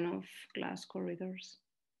these kind of glass corridors.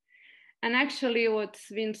 And actually what's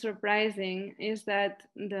been surprising is that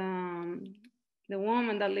the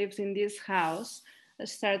woman that lives in this house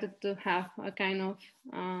started to have a kind of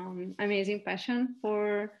amazing passion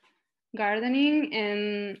for gardening.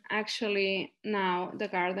 And actually now the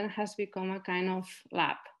garden has become a kind of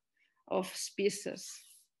lab of species.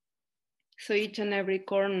 So each and every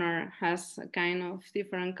corner has a kind of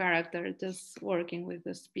different character, just working with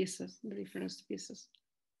the species, the different species.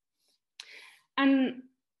 And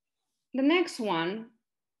the next one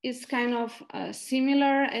is kind of a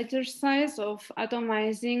similar exercise of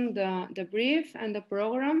atomizing the brief and the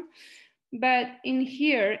program. But in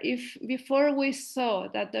here, if before we saw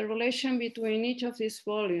that the relation between each of these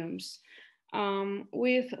volumes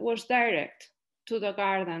was direct to the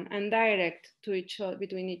garden and direct to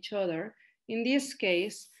between each other, in this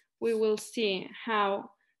case, we will see how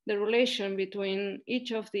the relation between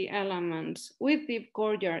each of the elements with the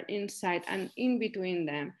courtyard inside and in between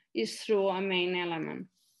them is through a main element,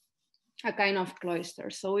 a kind of cloister.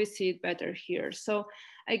 So we see it better here. So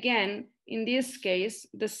again, in this case,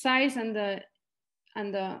 the size and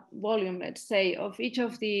the volume, let's say, of each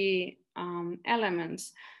of the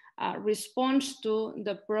elements responds to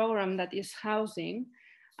the program that is housing.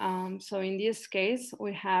 So in this case,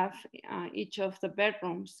 we have each of the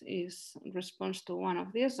bedrooms is responds to one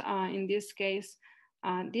of these. In this case,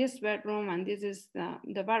 this bedroom, and this is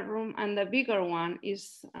the bathroom, and the bigger one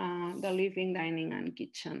is the living, dining, and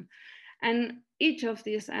kitchen. And each of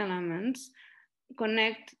these elements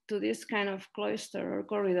connect to this kind of cloister or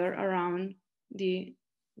corridor around the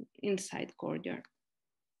inside courtyard.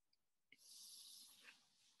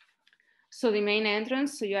 So the main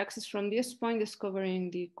entrance, so you access from this point, discovering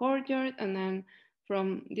the courtyard, and then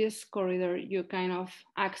from this corridor, you kind of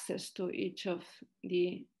access to each of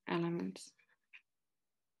the elements.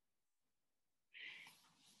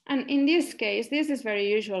 And in this case, this is very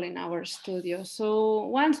usual in our studio. So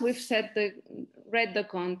once we've read the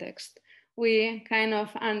context, we kind of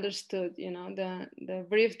understood, the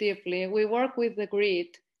brief deeply. We work with the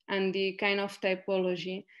grid and the kind of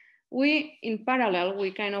typology. In parallel,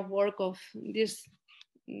 we kind of work of this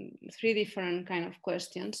three different kind of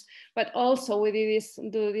questions, but also we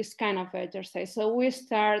do this kind of exercise. So we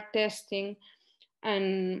start testing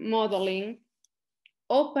and modeling,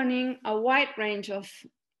 opening a wide range of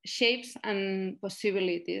shapes and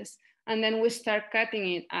possibilities. And then we start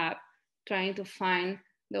cutting it up, trying to find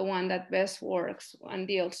the one that best works and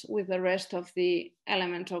deals with the rest of the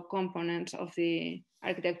elements or components of the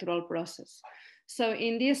architectural process. So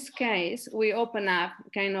in this case, we open up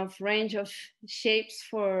kind of range of shapes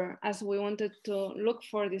for, as we wanted to look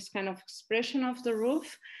for this kind of expression of the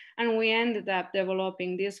roof, and we ended up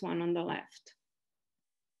developing this one on the left.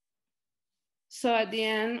 So at the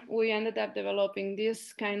end, we ended up developing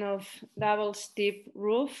this kind of double steep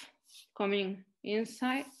roof coming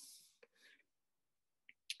inside.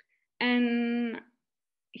 And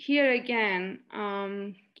here again,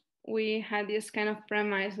 we had this kind of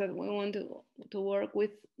premise that we want to work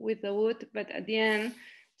with the wood, but at the end,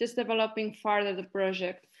 just developing further the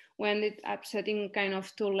project, we ended up setting kind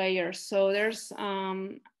of two layers. So there's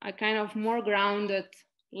a kind of more grounded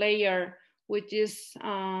layer, which is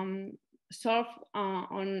solved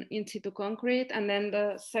on in situ concrete, and then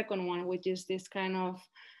the second one, which is this kind of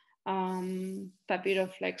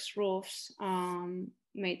Papyroflex roofs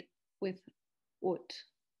made with wood.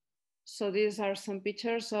 So these are some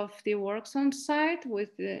pictures of the works on site with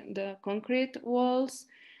the concrete walls.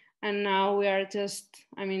 And now we are just,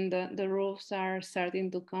 I mean, the roofs are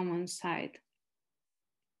starting to come on site.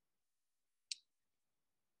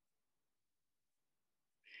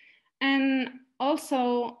 And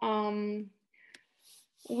also,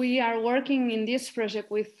 we are working in this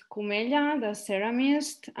project with Kumella, the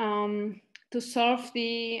ceramist, to solve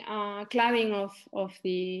the cladding of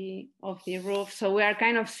the roof. So we are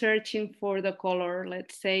kind of searching for the color,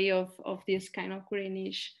 let's say, of this kind of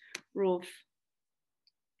greenish roof.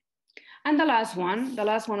 And the last one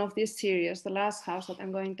of this series, the last house that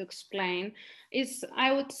I'm going to explain, is,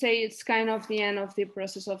 I would say, it's kind of the end of the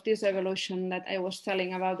process of this evolution that I was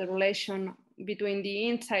telling about, the relation between the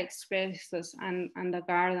inside spaces and the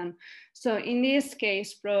garden. So in this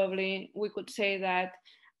case, probably we could say that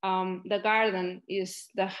the garden is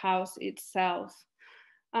the house itself.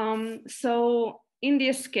 So in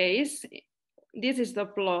this case, this is the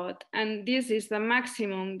plot, and this is the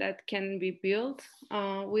maximum that can be built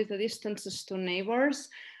with the distances to neighbors.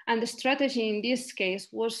 And the strategy in this case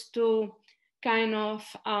was to kind of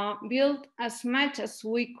build as much as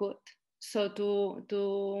we could. So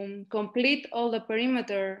to complete all the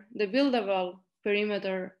perimeter, the buildable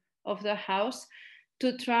perimeter of the house,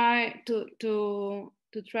 to try to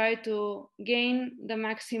gain the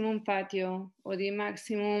maximum patio or the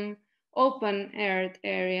maximum open air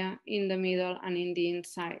area in the middle and in the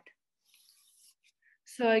inside.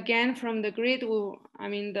 So again, from the grid,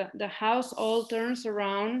 the house all turns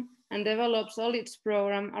around and develops all its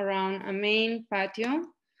program around a main patio.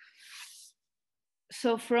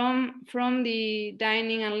 So from the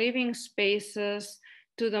dining and living spaces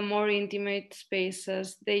to the more intimate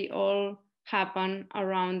spaces, they all happen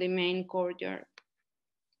around the main courtyard.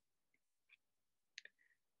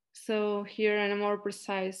 So here in a more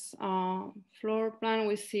precise floor plan,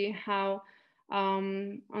 we see how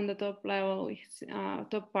on the top level,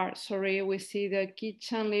 top part, we see the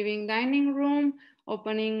kitchen, living, dining room,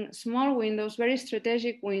 opening small windows, very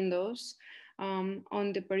strategic windows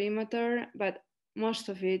on the perimeter, but most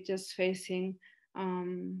of it just facing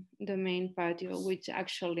the main patio, which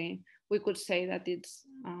actually we could say that it's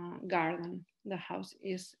a garden. The house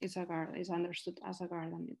is a garden, is understood as a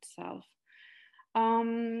garden itself.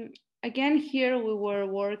 Again, here we were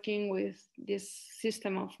working with this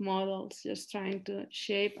system of models, just trying to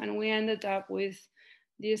shape, and we ended up with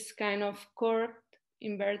this kind of curved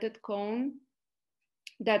inverted cone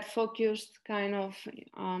that focused kind of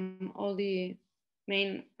all the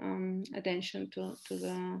main attention to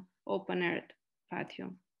the open air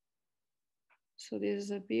patio. So this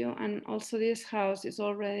is a view, and also this house is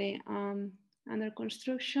already under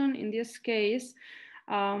construction. In this case,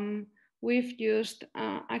 we've used,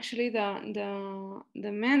 actually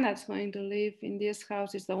the man that's going to live in this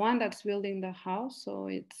house is the one that's building the house. So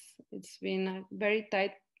it's been a very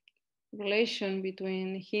tight relation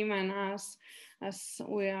between him and us, as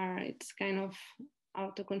we are, it's kind of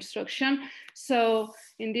auto construction. So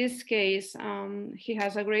in this case, he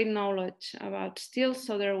has a great knowledge about steel.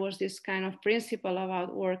 So there was this kind of principle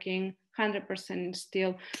about working 100% in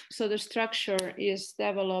steel. So the structure is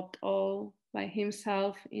developed all by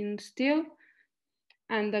himself in steel,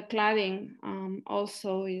 and the cladding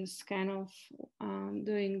also is kind of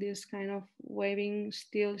doing this kind of waving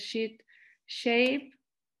steel sheet shape,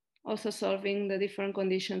 also solving the different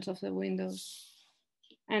conditions of the windows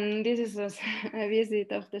And this is a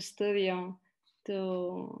visit of the studio,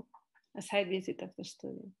 to a site visit of the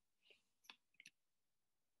studio.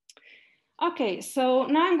 Okay, so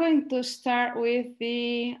now I'm going to start with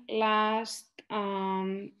the last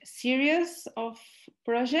series of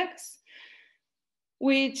projects,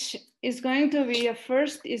 which is going to be,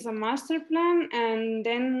 first is a master plan, and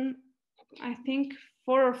then I think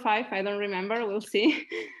 4 or 5, I don't remember, we'll see,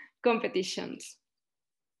 competitions.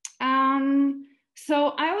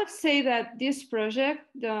 So I would say that this project,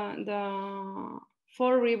 the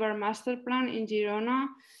 4 River Master Plan in Girona,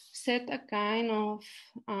 set a kind of,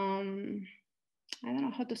 I don't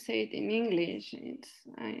know how to say it in English, it's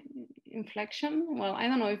inflection. Well, I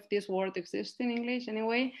don't know if this word exists in English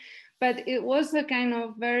anyway, but it was a kind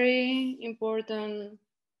of very important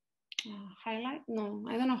highlight. No,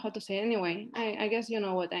 I don't know how to say it. Anyway, I guess you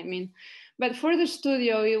know what I mean. But for the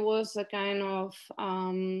studio, it was a kind of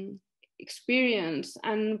experience,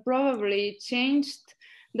 and probably changed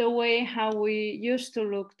the way how we used to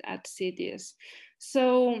look at cities.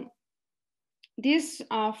 So this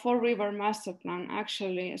 4 River Master Plan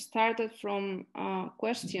actually started from a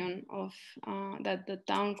question of that the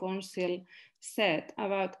town council said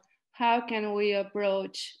about how can we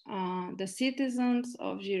approach the citizens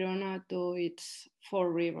of Girona to its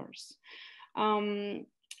 4 rivers.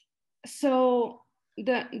 So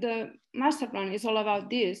the master plan is all about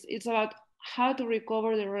this. It's about how to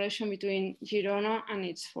recover the relation between Girona and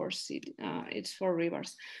its 4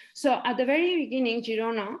 rivers. So at the very beginning,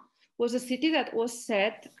 Girona was a city that was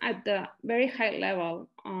set at the very high level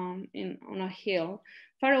on a hill,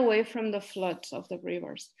 far away from the floods of the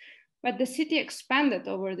rivers. But the city expanded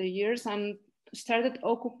over the years and started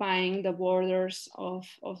occupying the borders of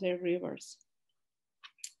the rivers.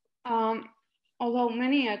 Although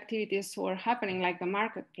many activities were happening, like the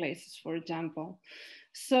marketplaces, for example.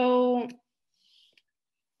 So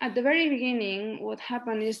at the very beginning, what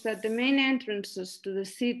happened is that the main entrances to the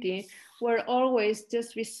city were always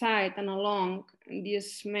just beside and along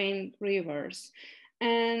these main rivers.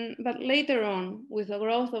 But later on, with the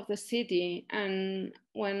growth of the city, and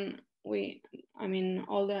when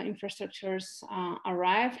all the infrastructures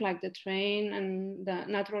arrived, like the train and the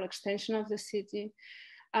natural extension of the city,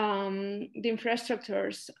 the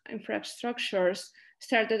infrastructures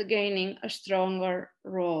started gaining a stronger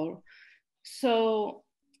role. So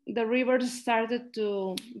the rivers started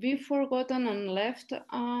to be forgotten and left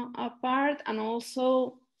apart, and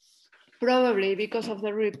also probably because of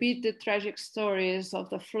the repeated tragic stories of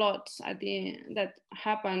the floods that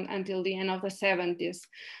happened until the end of the 70s.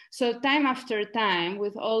 So time after time,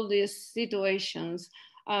 with all these situations,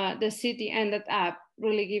 the city ended up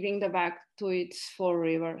really giving the back to its 4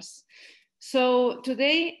 rivers. So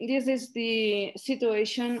today, this is the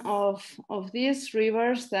situation of these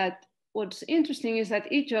rivers. That what's interesting is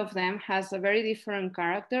that each of them has a very different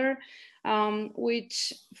character,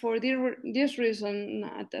 which for this reason,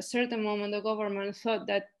 at a certain moment, the government thought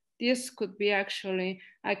that this could be actually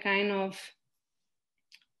a kind of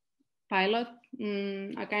pilot,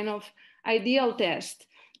 a kind of ideal test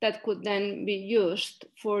that could then be used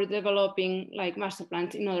for developing like master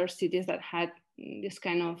plans in other cities that had this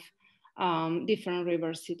kind of different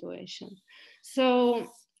river situation. So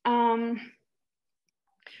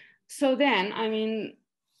then,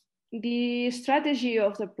 the strategy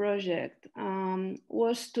of the project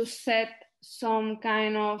was to set some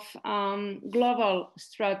kind of global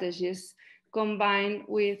strategies combined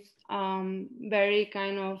with very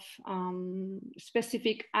kind of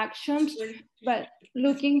specific actions, but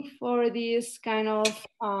looking for this kind of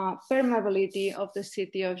permeability of the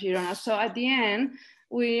city of Girona. So at the end,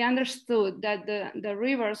 we understood that the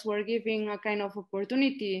rivers were giving a kind of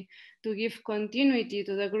opportunity to give continuity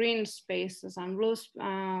to the green spaces and green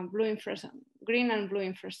and blue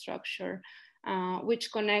infrastructure,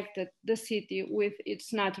 which connected the city with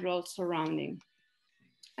its natural surrounding.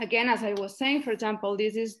 Again, as I was saying, for example,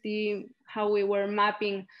 this is how we were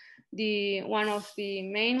mapping one of the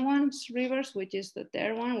main rivers, which is the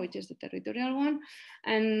third one, which is the territorial one.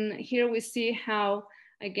 And here we see how,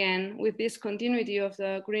 again, with this continuity of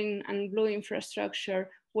the green and blue infrastructure,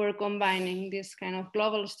 we're combining this kind of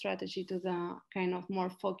global strategy to the kind of more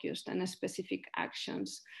focused and specific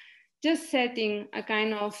actions. Just setting a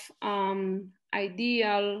kind of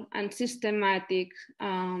ideal and systematic,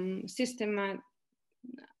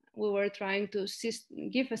 we were trying to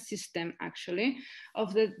give a system actually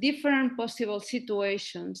of the different possible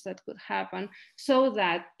situations that could happen, so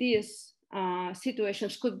that these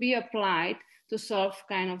situations could be applied to solve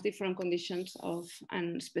kind of different conditions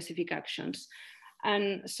and specific actions.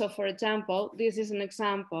 And so, for example, this is an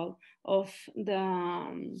example of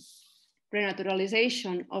the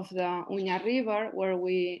renaturalization of the Uña River, where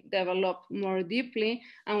we developed more deeply,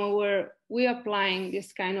 and we applying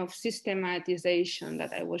this kind of systematization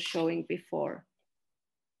that I was showing before.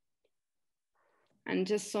 And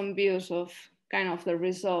just some views of kind of the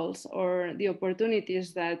results or the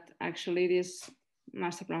opportunities that actually this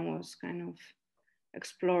master plan was kind of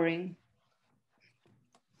exploring.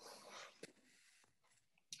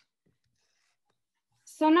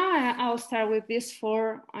 So now I'll start with these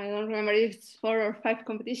four, I don't remember if it's 4 or 5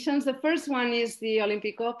 competitions. The first one is the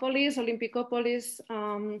Olympicopolis. Olympicopolis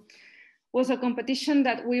was a competition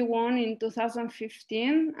that we won in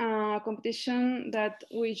 2015, a competition that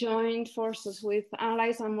we joined forces with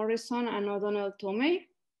Allies and Morrison and O'Donnell Tomei.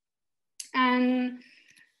 And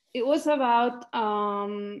it was about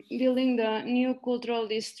building the new cultural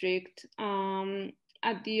district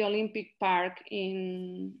at the Olympic Park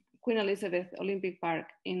in Queen Elizabeth Olympic Park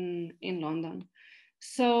in London.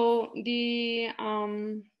 So this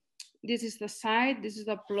is the site, this is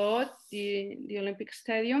the plot, the Olympic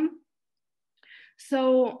Stadium.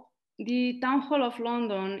 So the Town Hall of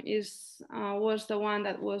London was the one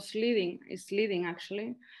that is leading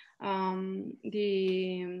actually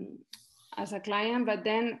as a client, but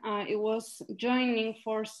then it was joining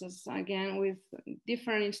forces again with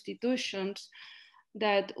different institutions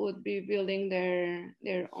that would be building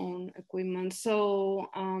their own equipment. So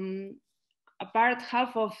apart,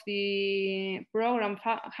 half of the program,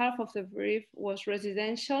 half of the brief was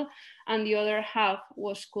residential and the other half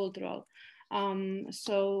was cultural.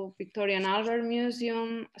 So Victoria and Albert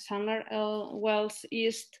Museum, Sandler Wells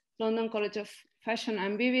East, London College of Fashion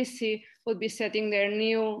and BBC would be setting their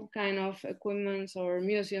new kind of equipments or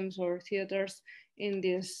museums or theaters in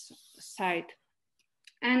this site.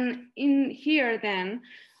 And in here then,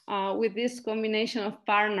 with this combination of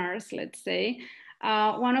partners, let's say,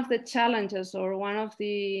 one of the challenges or one of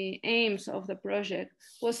the aims of the project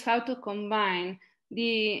was how to combine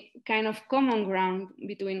the kind of common ground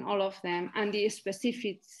between all of them and the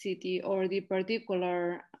specificity or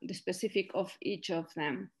the specific of each of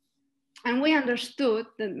them. And we understood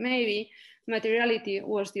that maybe materiality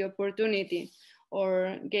was the opportunity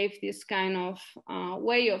or gave this kind of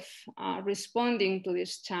way of responding to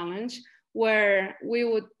this challenge where we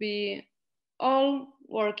would be all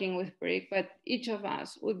working with brick, but each of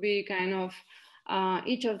us would be kind of,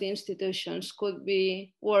 each of the institutions could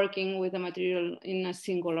be working with the material in a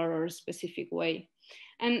singular or specific way.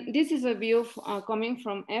 And this is a view coming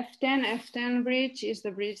from F10. F10 bridge is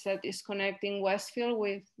the bridge that is connecting Westfield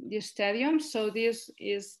with the stadium. So this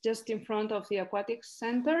is just in front of the aquatic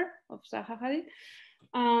center of Zaha Hadid.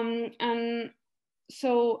 And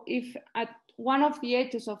so if at one of the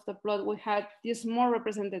edges of the plot, we had this more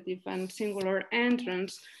representative and singular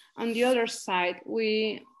entrance, on the other side,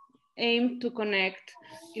 we aim to connect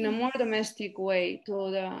in a more domestic way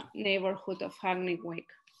to the neighborhood of Hackney Wick.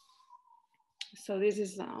 So this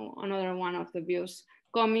is another one of the views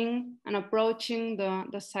coming and approaching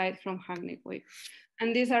the site from Hackney Wick.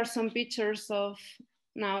 And these are some pictures of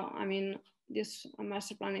now, I mean, this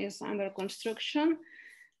master plan is under construction.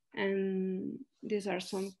 And these are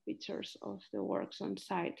some pictures of the works on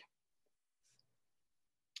site.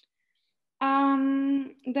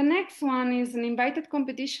 The next one is an invited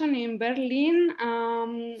competition in Berlin.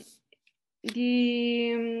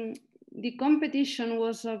 The competition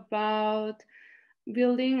was about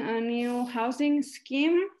building a new housing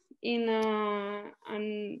scheme in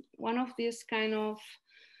one of these kind of,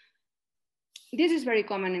 this is very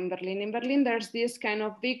common in Berlin. In Berlin, there's this kind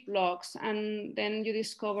of big blocks, and then you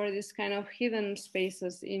discover this kind of hidden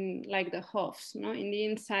spaces in like the hofs, no? In the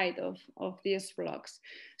inside of these blocks.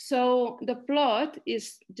 So the plot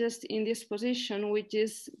is just in this position, which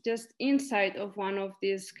is just inside of one of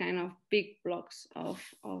these kind of big blocks of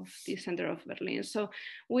the center of Berlin. So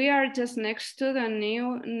we are just next to the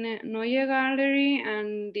new Neue Gallery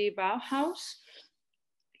and the Bauhaus,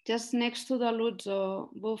 just next to the Lutzow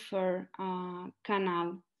buffer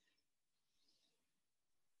canal.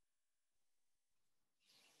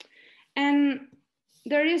 And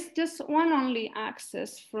there is just one only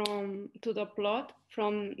access to the plot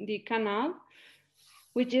from the canal,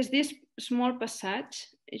 which is this small passage,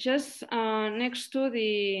 just next to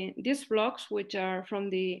these blocks, which are from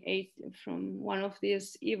one of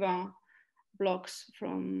these EVA blocks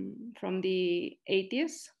from the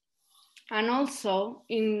 80s. And also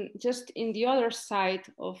just in the other side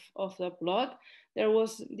of the plot, there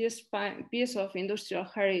was this piece of industrial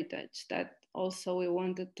heritage that also we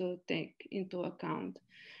wanted to take into account.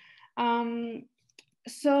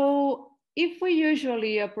 So if we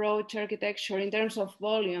usually approach architecture in terms of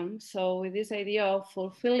volume, so with this idea of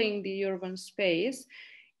fulfilling the urban space,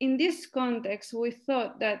 in this context, we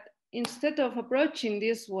thought that instead of approaching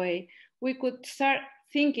this way, we could start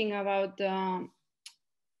thinking about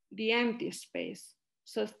the empty space.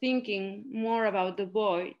 So thinking more about the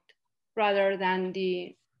void rather than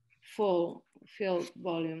the full filled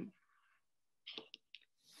volume.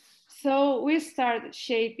 So we start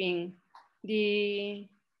shaping the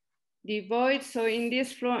void. So in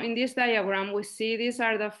this diagram, we see these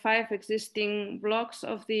are the 5 existing blocks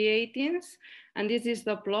of the 18th, and this is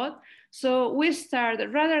the plot. So we start,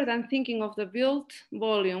 rather than thinking of the built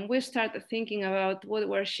volume, we start thinking about what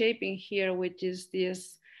we're shaping here, which is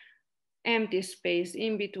this empty space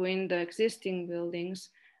in between the existing buildings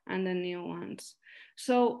and the new ones.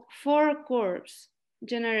 So 4 curves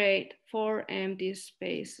generate 4 empty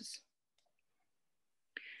spaces.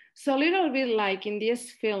 So a little bit like in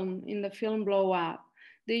this film, in the film Blow Up,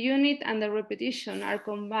 the unit and the repetition are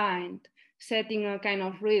combined, setting a kind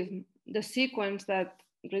of rhythm, the sequence that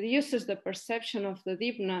reduces the perception of the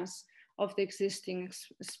deepness of the existing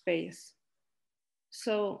space.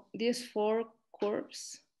 So these 4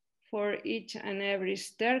 curves for each and every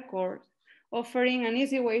stair court, offering an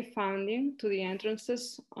easy way finding to the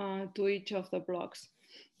entrances to each of the blocks.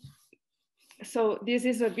 So this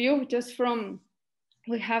is a view just from,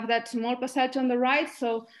 we have that small passage on the right.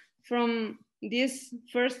 So from this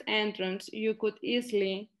first entrance, you could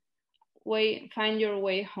easily find your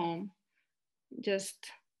way home just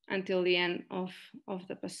until the end of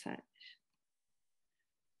the passage.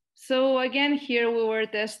 So again, here we were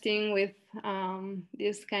testing with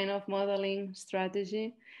this kind of modeling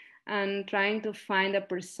strategy and trying to find a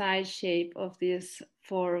precise shape of these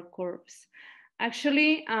 4 curves.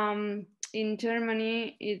 Actually, in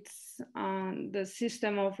Germany, it's the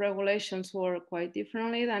system of regulations work quite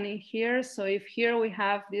differently than in here. So if here we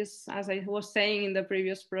have this, as I was saying in the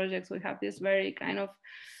previous projects, we have this very kind of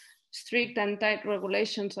strict and tight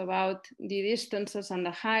regulations about the distances and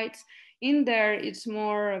the heights. In there, it's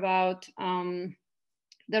more about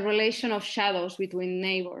the relation of shadows between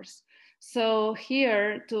neighbors. So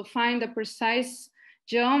here, to find the precise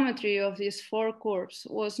geometry of these 4 curves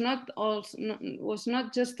was not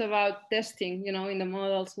just about testing, you know, in the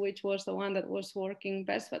models, which was the one that was working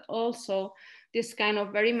best, but also this kind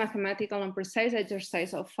of very mathematical and precise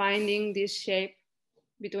exercise of finding this shape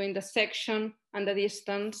between the section and the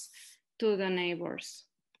distance to the neighbors,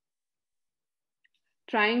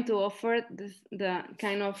 trying to offer the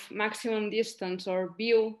kind of maximum distance or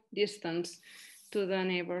view distance to the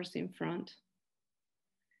neighbors in front.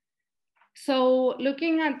 So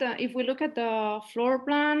looking at if we look at the floor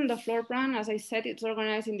plan, as I said, it's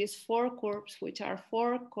organized in these 4 curves, which are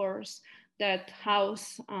 4 cores that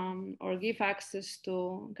house or give access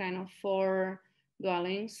to kind of 4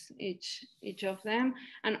 dwellings, each of them.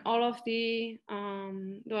 And all of the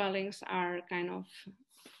dwellings are kind of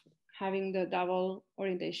having the double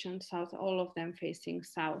orientation south, all of them facing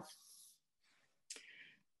south.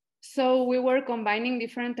 So we were combining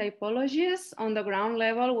different typologies. On the ground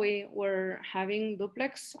level, we were having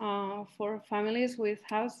duplex for families with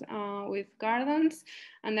with gardens.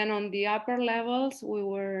 And then on the upper levels, we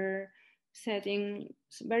were setting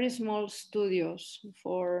very small studios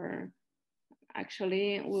for,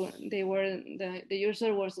 actually, the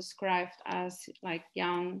user was described as like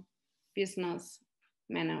young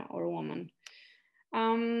businessmen or woman.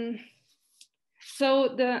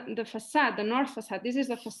 So the facade, the north facade, this is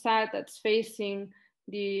the facade that's facing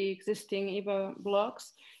the existing IVA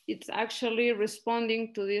blocks. It's actually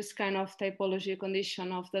responding to this kind of typology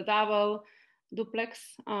condition of the double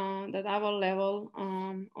duplex, the double level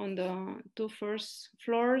on the 2 first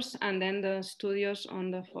floors, and then the studios on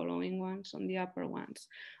the following ones, on the upper ones.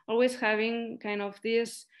 Always having kind of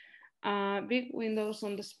these big windows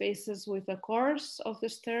on the spaces with the cores of the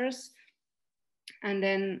stairs, and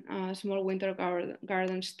then small winter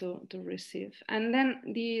gardens to receive. And then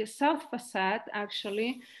the south facade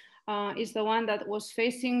actually is the one that was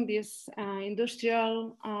facing this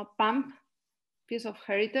industrial pump piece of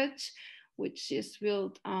heritage, which is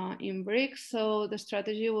built in bricks. So the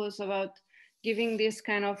strategy was about giving this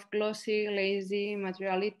kind of glossy, lazy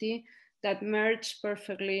materiality that merged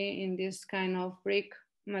perfectly in this kind of brick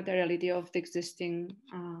materiality of the existing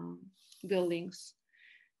buildings.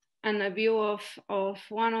 And a view of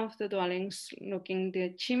one of the dwellings looking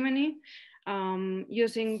the chimney,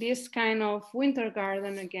 using this kind of winter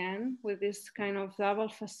garden again with this kind of double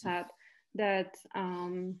facade that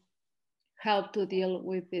help to deal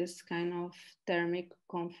with this kind of thermic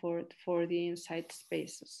comfort for the inside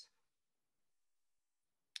spaces.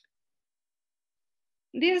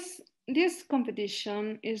 This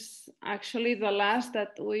competition is actually the last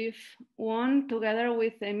that we've won together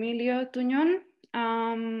with Emilio Tuñón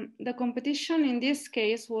the competition in this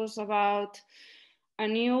case was about a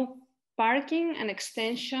new parking and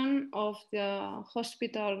extension of the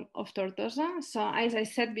hospital of Tortosa. So as I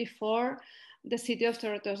said before, the city of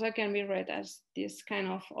Tortosa can be read as this kind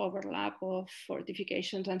of overlap of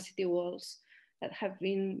fortifications and city walls that have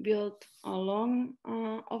been built along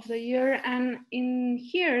of the year. And in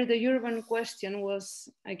here, the urban question was,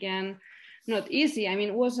 again, not easy. I mean,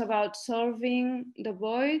 it was about solving the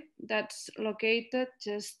void that's located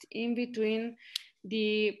just in between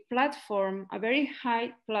the platform, a very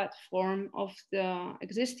high platform of the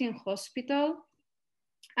existing hospital,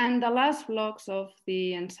 and the last blocks of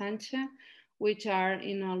the Ensanche, which are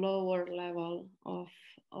in a lower level of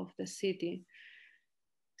the city.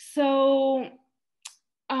 So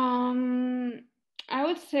I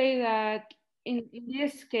would say that in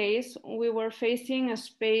this case, we were facing a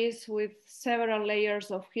space with several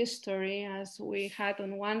layers of history, as we had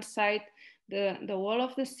on one side the wall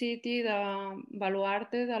of the city, the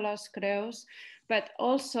Baluarte de los Creos, but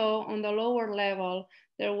also on the lower level,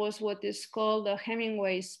 there was what is called the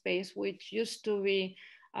Hemingway space, which used to be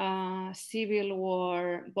a Civil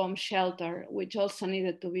War bomb shelter, which also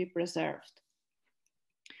needed to be preserved.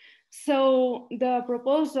 So the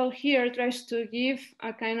proposal here tries to give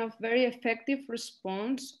a kind of very effective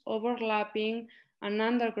response, overlapping an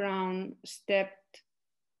underground stepped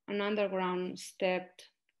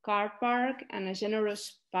car park and a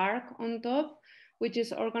generous park on top, which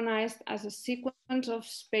is organized as a sequence of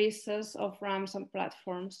spaces of ramps and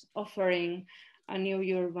platforms, offering a new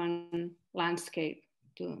urban landscape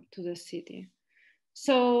to the city.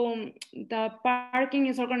 So the parking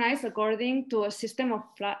is organized according to a system of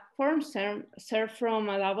platforms served from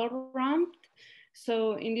a double ramp.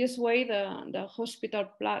 So in this way, the hospital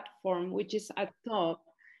platform, which is at top,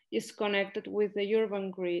 is connected with the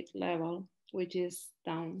urban grid level, which is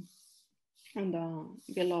down and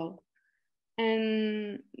below.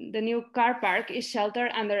 And the new car park is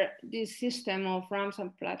sheltered under this system of ramps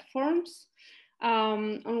and platforms,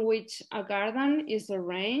 on which a garden is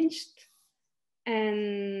arranged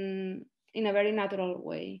and in a very natural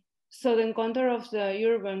way. So the encounter of the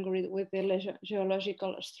urban grid with the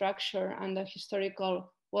geological structure and the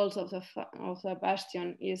historical walls of the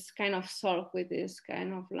bastion is kind of solved with this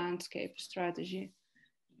kind of landscape strategy.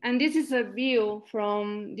 And this is a view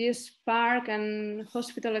from this park and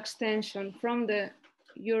hospital extension from the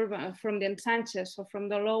Ensanche, so from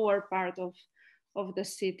the lower part of the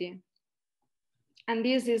city. And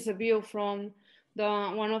this is a view from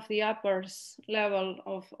one of the upper level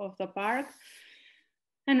of the park.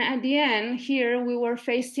 And at the end here, we were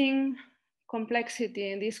facing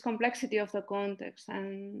complexity, this complexity of the context,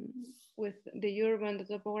 and with the urban, the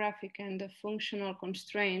topographic, and the functional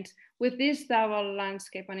constraints, with this double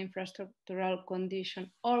landscape and infrastructural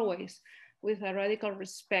condition, always with a radical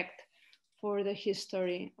respect for the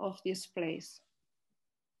history of this place.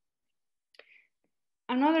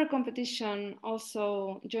 Another competition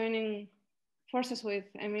also joining forces with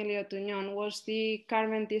Emilio Tuñón was the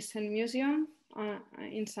Carmen Thyssen Museum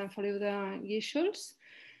in Sant Feliu de Guíxols.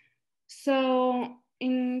 So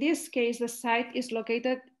in this case, the site is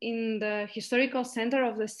located in the historical center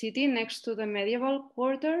of the city next to the medieval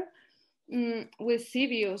quarter, with sea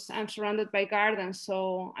views and surrounded by gardens.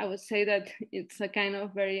 So I would say that it's a kind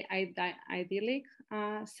of very idyllic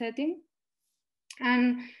setting.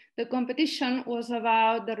 And the competition was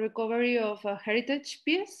about the recovery of a heritage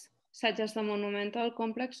piece, such as the monumental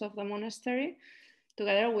complex of the monastery,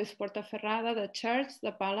 together with Portaferrada, the church,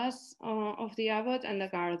 the palace of the abbot, and the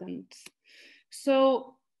gardens.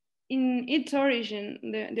 So in its origin,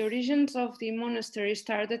 the origins of the monastery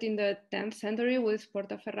started in the 10th century with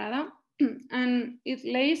Portaferrada, and it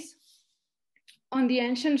lays on the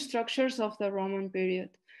ancient structures of the Roman period.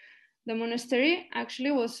 The monastery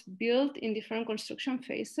actually was built in different construction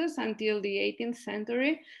phases until the 18th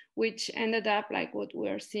century, which ended up like what we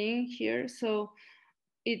are seeing here. So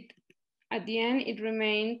at the end, it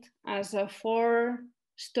remained as a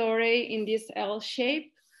 4-story in this L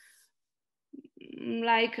shape.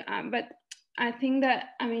 But I think that,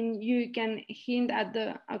 I mean, you can hint at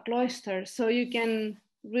a cloister. So you can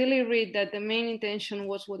really read that the main intention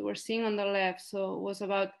was what we're seeing on the left. So it was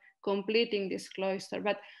about completing this cloister,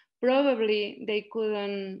 but probably they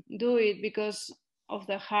couldn't do it because of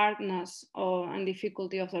the hardness and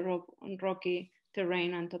difficulty of the rocky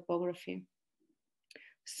terrain and topography.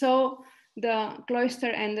 So the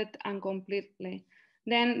cloister ended incompletely.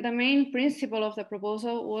 Then the main principle of the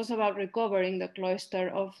proposal was about recovering the cloister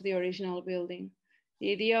of the original building.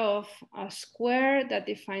 The idea of a square that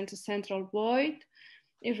defines a central void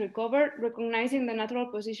is recovered, recognizing the natural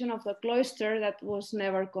position of the cloister that was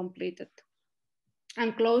never completed.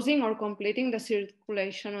 and closing or completing the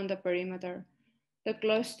circulation on the perimeter. The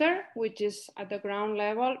cloister, which is at the ground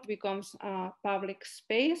level, becomes a public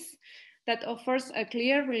space that offers a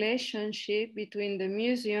clear relationship between the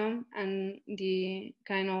museum and the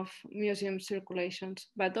kind of museum circulations,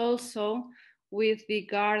 but also with the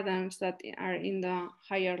gardens that are in the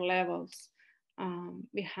higher levels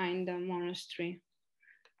behind the monastery.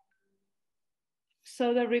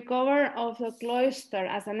 So the recovery of the cloister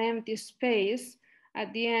as an empty space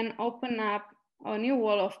at the end opened up a new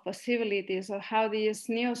wall of possibilities of how this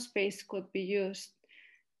new space could be used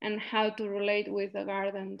and how to relate with the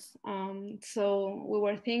gardens. So we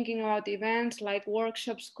were thinking about events like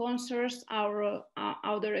workshops, concerts,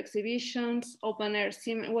 outdoor exhibitions, open air,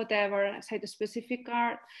 whatever, site-specific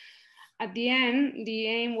art. At the end, the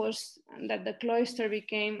aim was that the cloister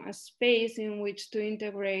became a space in which to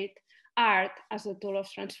integrate art as a tool of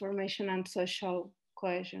transformation and social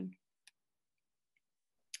cohesion.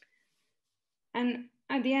 And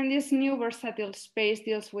at the end, this new versatile space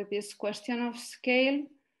deals with this question of scale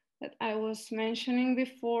that I was mentioning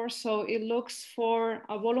before. So it looks for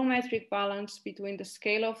a volumetric balance between the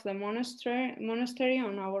scale of the monastery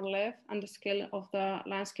on our left and the scale of the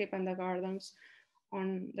landscape and the gardens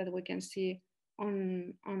that we can see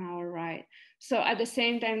on our right. So at the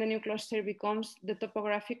same time, the new cluster becomes the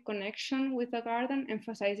topographic connection with the garden,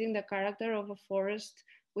 emphasizing the character of a forest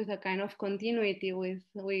with a kind of continuity with,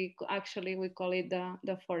 we call it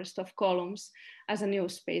the forest of columns as a new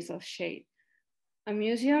space of shade. A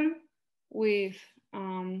museum with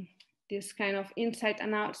this kind of inside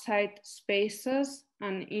and outside spaces,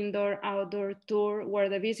 an indoor-outdoor tour where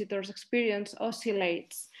the visitor's experience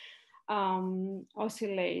oscillates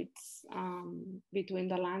between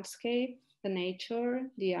the landscape, the nature,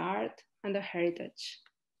 the art, and the heritage.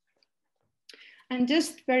 And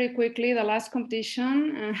just very quickly, the last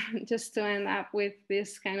competition, just to end up with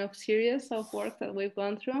this kind of series of work that we've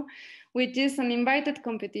gone through, which is an invited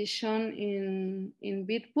competition in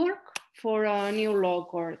Bitburg for a new law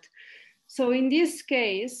court. So in this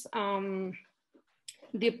case,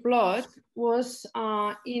 the plot was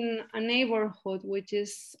in a neighborhood which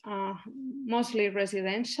is mostly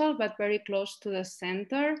residential, but very close to the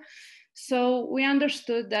center. So we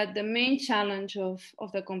understood that the main challenge of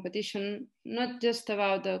the competition, not just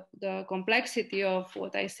about the complexity of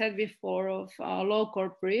what I said before of law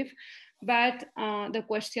court brief, but the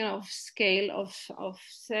question of scale of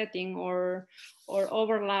setting or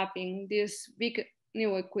overlapping this big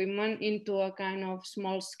new equipment into a kind of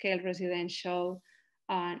small scale residential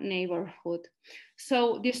neighborhood.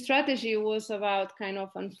 So the strategy was about kind of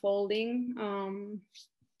unfolding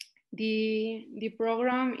the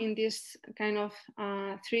program in this kind of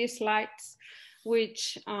 3 slides,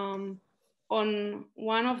 which on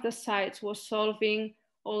one of the sides was solving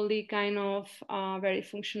all the kind of very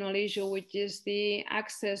functional issue, which is the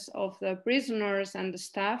access of the prisoners and the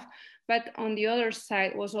staff. But on the other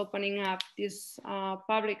side was opening up this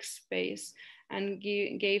public space and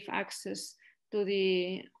gave access to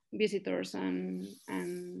the visitors and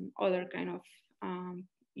other kind of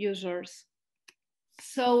users.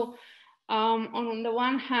 So on the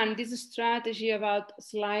one hand, this strategy about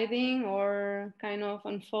sliding or kind of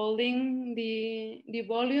unfolding the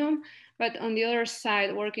volume, but on the other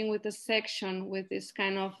side, working with a section with this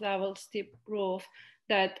kind of double steep roof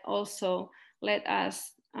that also let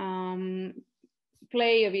us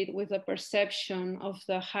play a bit with the perception of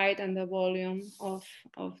the height and the volume of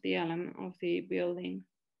the element of the building.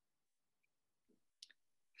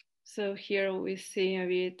 So here we see a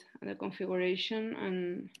bit the configuration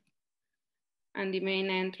and the main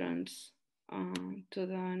entrance to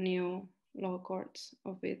the new law courts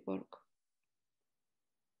of Bitburg.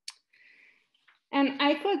 And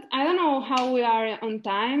I don't know how we are on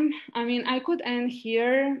time. I mean, I could end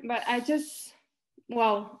here, but I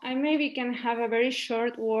maybe can have a very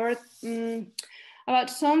short word about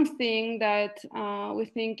something that we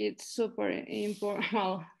think it's super important.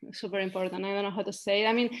 I don't know how to say it.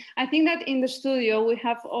 I mean, I think that in the studio, we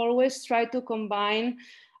have always tried to combine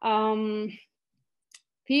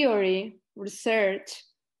theory, research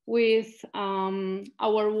with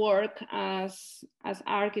our work as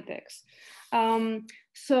architects.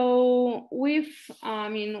 So we've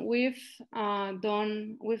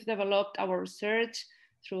developed our research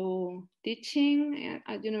through teaching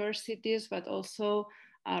at universities, but also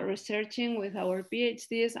researching with our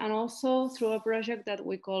PhDs, and also through a project that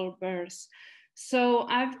we call BERS. So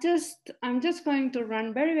I'm just going to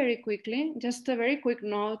run very, very quickly, just a very quick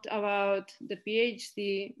note about the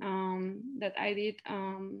PhD that I did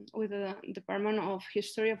with the Department of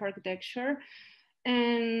History of Architecture.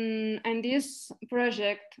 And this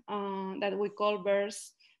project that we call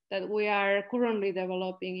BERS, that we are currently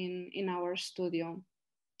developing in our studio.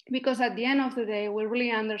 Because at the end of the day, we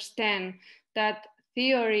really understand that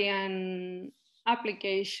theory and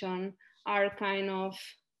application are kind of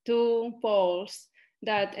two poles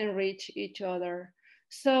that enrich each other.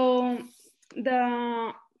 So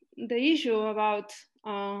the issue about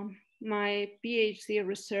my PhD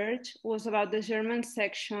research was about the German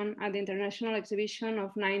section at the International Exhibition of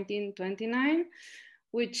 1929,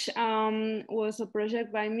 which was a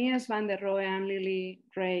project by Mies van der Rohe and Lily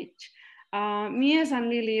Reich. Mies and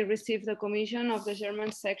Lily received the commission of the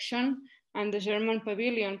German section and the German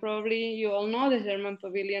pavilion. Probably you all know the German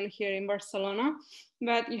pavilion here in Barcelona,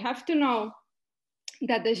 but you have to know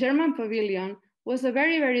that the German pavilion was a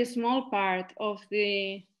very, very small part of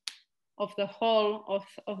the whole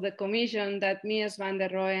of the commission that Mies van der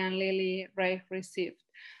Rohe and Lily Reich received.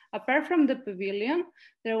 Apart from the pavilion,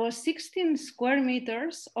 there was 16 square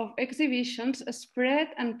meters of exhibitions spread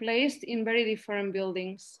and placed in very different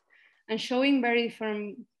buildings and showing very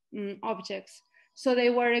different objects. So they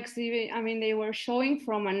were they were showing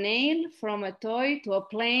from a nail, from a toy to a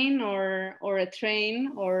plane or a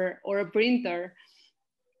train or a printer.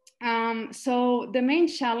 So the main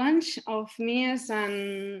challenge of Mies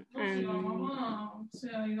and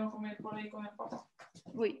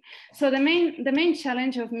so the main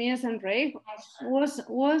challenge of Mies and Reich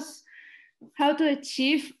was how to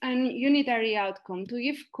achieve a unitary outcome, to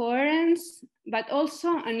give coherence, but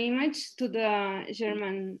also an image to the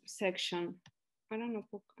German section. I don't know.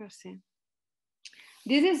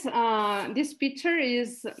 This picture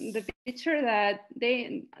is the picture that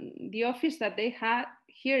the office that they had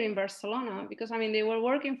here in Barcelona, because they were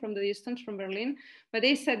working from the distance from Berlin, but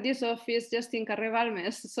they set this office just in Carrer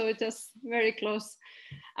Balmes, so it's just very close.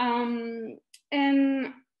 And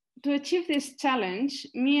to achieve this challenge,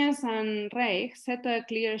 Mies and Reich set a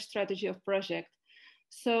clear strategy of project.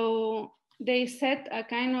 So they set a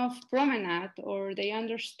kind of promenade, or they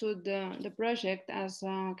understood the project as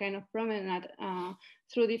a kind of promenade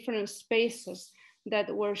through different spaces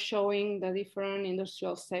that were showing the different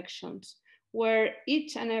industrial sections, where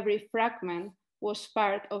each and every fragment was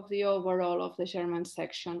part of the overall of the German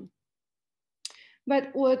section. But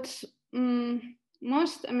what's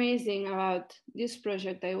most amazing about this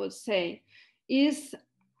project, I would say, is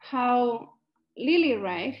how Lily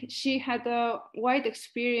Reich, she had a wide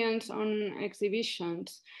experience on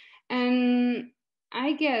exhibitions. And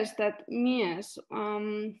I guess that Mies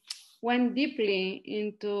went deeply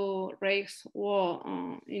into Reich's world,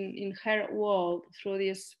 in her world through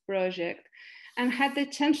this project, and had the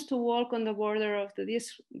chance to walk on the border of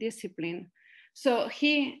this discipline. So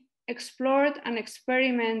he explored and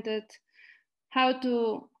experimented how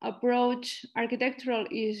to approach architectural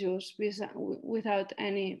issues without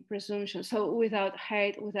any presumption. So without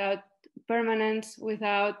height, without permanence,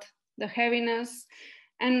 without the heaviness.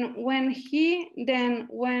 And when he then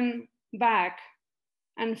went back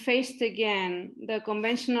and faced again the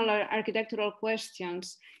conventional architectural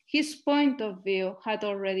questions, his point of view had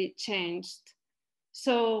already changed.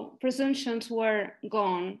 So presumptions were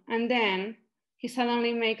gone, and then he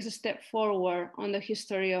suddenly makes a step forward on the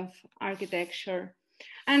history of architecture.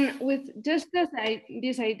 And with just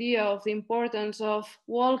this idea of the importance of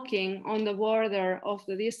walking on the border of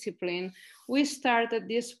the discipline, we started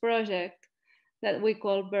this project that we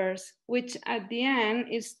call BERS, which at the end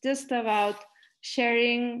is just about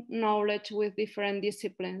sharing knowledge with different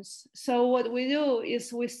disciplines. So what we do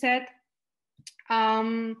is we set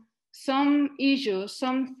some issues,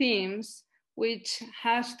 some themes, which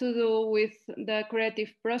has to do with the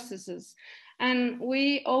creative processes. And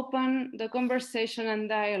we open the conversation and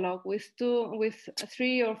dialogue with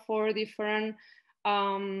 3 or 4 different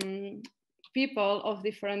people of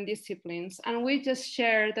different disciplines. And we just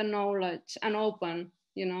share the knowledge and open,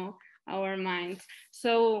 our minds.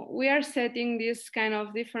 So we are setting these kind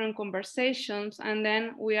of different conversations, and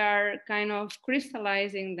then we are kind of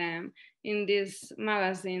crystallizing them in these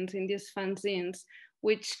magazines, in these fanzines,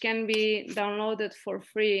 which can be downloaded for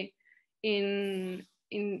free in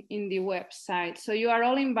the website. So you are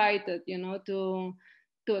all invited,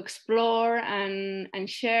 to explore and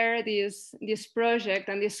share this project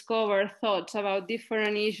and discover thoughts about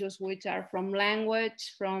different issues, which are from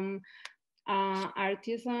language, from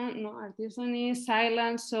artisany,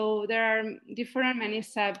 silence. So there are many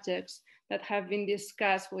subjects that have been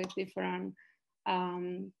discussed with different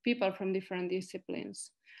people from different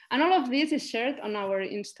disciplines. And all of this is shared on our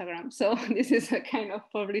Instagram. So this is a kind of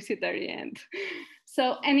publicitary end.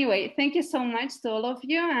 So anyway, thank you so much to all of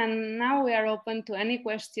you. And now we are open to any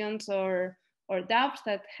questions or doubts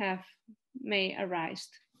that may arise.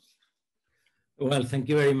 Well, thank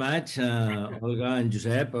you very much, Olga and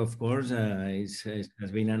Giuseppe. Of course, it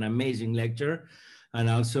has been an amazing lecture. And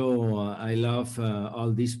also, I love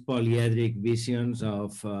all these polyedric visions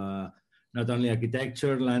of not only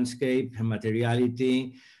architecture, landscape,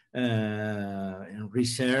 materiality,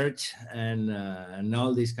 research, and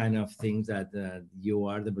all these kind of things that you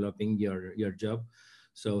are developing your job.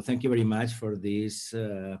 So thank you very much for this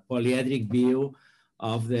polyedric view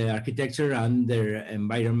of the architecture and their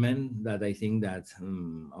environment that I think that,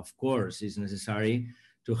 of course, is necessary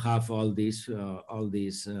to have all this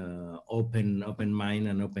open mind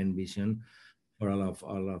and open vision for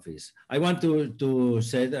all of this. I want to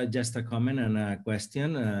say just a comment and a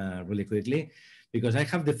question really quickly, because I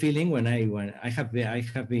have the feeling when I have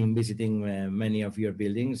been visiting many of your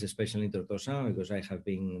buildings, especially in Tortosa, because I have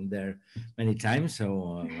been there many times,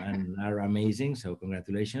 so and are amazing. So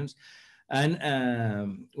congratulations. And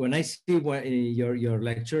when I see your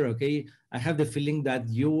lecture, okay, I have the feeling that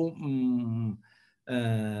you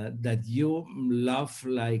love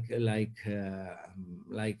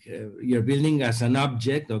your building as an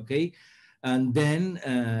object, okay, and then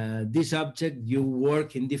this object you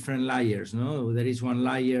work in different layers. No, there is one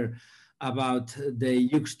layer about the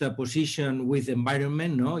juxtaposition with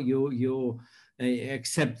environment. No, you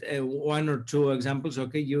except one or two examples,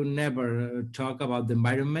 okay, you never talk about the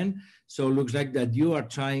environment. So it looks like that you are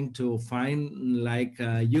trying to find like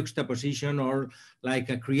a juxtaposition or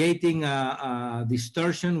like creating a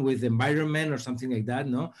distortion with the environment or something like that,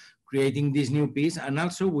 no? Creating this new piece, and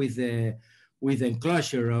also with the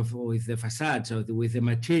enclosure with the facades or with the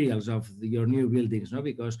materials of your new buildings, no?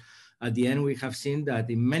 Because at the end we have seen that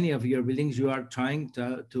in many of your buildings you are trying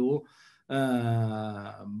to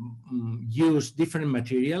use different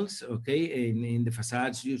materials, okay, in the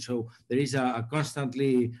facades. So there is a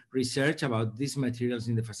constantly research about these materials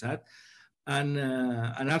in the facade, and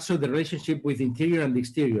also the relationship with interior and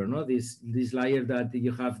exterior. No, this layer that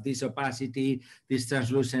you have this opacity, these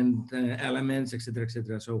translucent elements, etc.,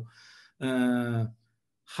 etc. So,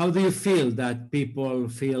 how do you feel that people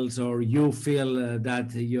feels, or you feel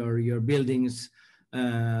that your buildings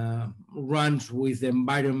runs with the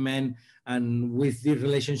environment and with the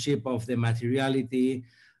relationship of the materiality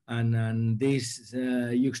and this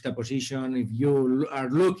juxtaposition, if you are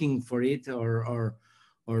looking for it or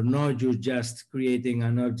not, you just creating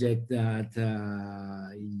an object that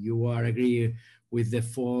you are agree with the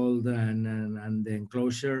fold and the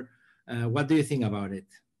enclosure. What do you think about it?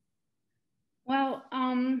 Well,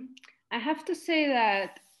 I have to say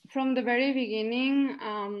that from the very beginning,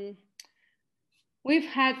 we've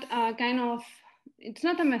had a kind of, it's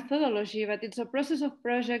not a methodology, but it's a process of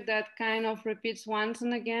project that kind of repeats once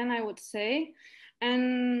and again, I would say,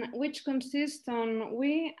 and which consists on,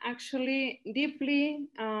 we actually deeply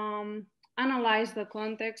analyze the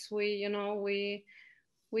context. We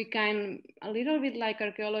can, a little bit like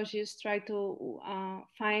archaeologists, try to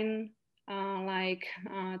find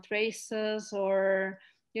traces, or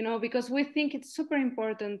because we think it's super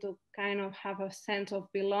important to kind of have a sense of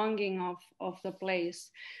belonging of the place.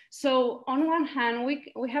 So on one hand,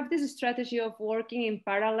 we have this strategy of working in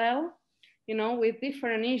parallel, with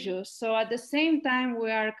different issues. So at the same time, we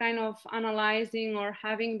are kind of analyzing or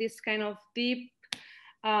having this kind of deep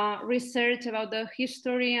research about the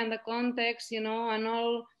history and the context, and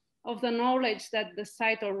all of the knowledge that the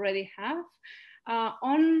site already have.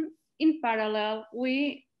 In parallel,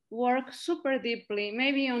 we work super deeply,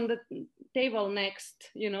 maybe on the table next,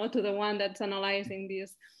 to the one that's analyzing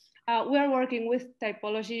this. We are working with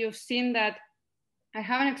typology. You've seen that I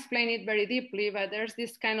haven't explained it very deeply, but there's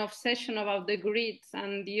this kind of session about the grids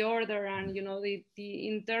and the order and, the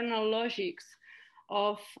internal logics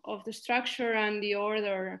of the structure and the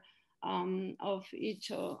order of each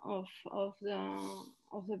of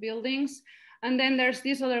the buildings. And then there's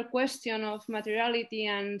this other question of materiality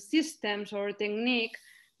and systems or technique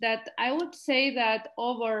that I would say that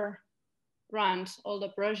overruns all the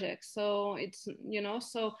projects. So it's,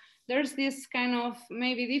 so there's this kind of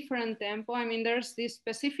maybe different tempo. I mean, there's this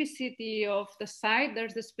specificity of the site,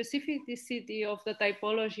 there's the specificity of the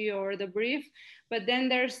typology or the brief, but then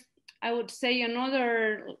there's, I would say,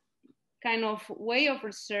 another kind of way of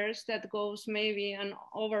research that goes maybe and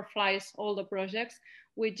overflies all the projects,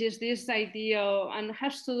 which is this idea, and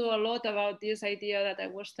has to do a lot about this idea that I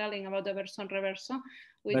was telling about the verso reverso,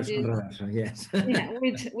 which is reverso, yes. Yeah,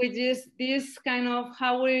 which is this kind of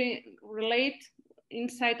how we relate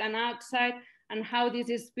inside and outside, and how this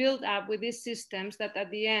is built up with these systems that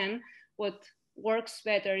at the end, what works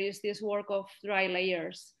better is this work of dry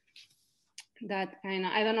layers. that kind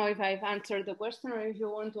of, I don't know if I've answered the question or if you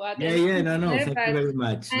want to add Yeah, anything no, there, thank you very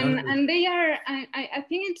much. And they are, I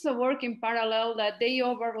think it's a work in parallel that they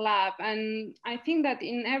overlap. And I think that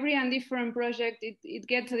in every and different project, it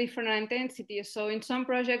gets a different intensity. So in some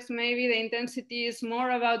projects, maybe the intensity is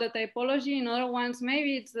more about the typology. In other ones,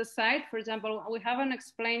 maybe it's the site. For example, we haven't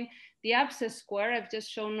explained the abscess square. I've just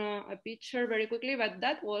shown a picture very quickly, but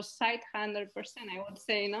that was site 100%, I would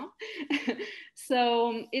say, no?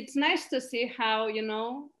 So it's nice to see how, you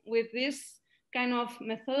know, with this kind of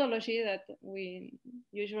methodology that we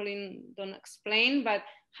usually don't explain, but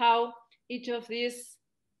how each of these,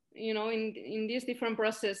 you know, in this different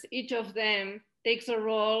process, each of them takes a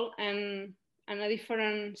role and a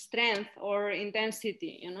different strength or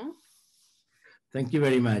intensity, you know? Thank you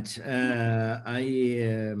very much.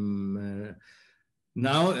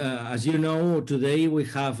 Now, as you know, today we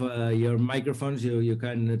have your microphones you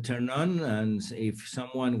can turn on, and if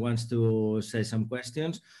someone wants to say some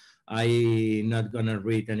questions, I'm not going to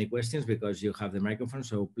read any questions because you have the microphone,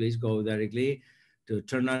 so please go directly to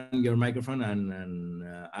turn on your microphone and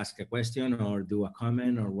ask a question or do a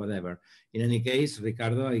comment or whatever. In any case,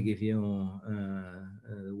 Ricardo, I give you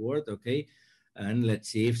the word, okay? And let's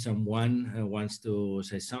see if someone wants to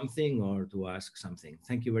say something or to ask something.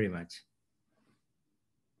 Thank you very much.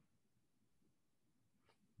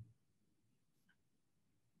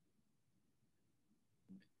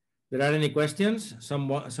 There are any questions?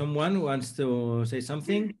 Someone wants to say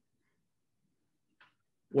something?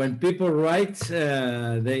 When people write,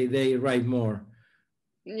 they write more.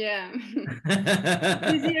 Yeah.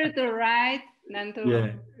 It's easier to write than to...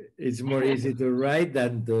 Yeah, it's more easy to write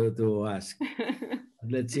than to ask.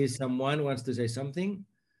 Let's see, someone wants to say something?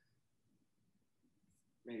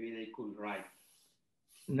 Maybe they could write.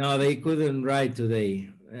 No, they couldn't write today.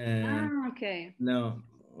 Okay. No,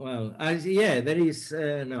 well, yeah, there is,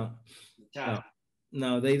 no.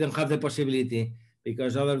 No, they don't have the possibility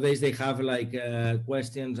because other days they have like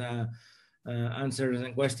questions, answers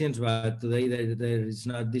and questions, but today there is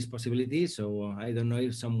not this possibility. So I don't know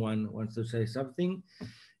if someone wants to say something.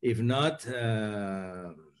 If not,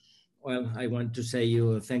 well, I want to say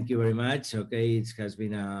thank you very much. Okay, it has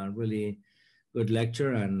been a really good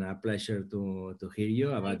lecture and a pleasure to hear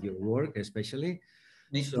you about your work, especially.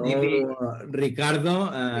 So, Ricardo,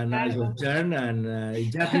 now it's your turn,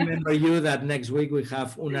 and just remember you that next week we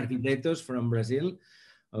have un arquitectos from Brazil.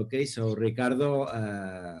 Okay, so Ricardo,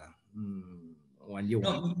 when you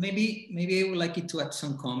want. No, maybe I would like you to add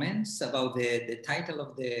some comments about the title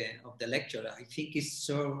of the lecture. I think it's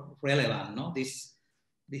so relevant, no? This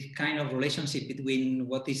kind of relationship between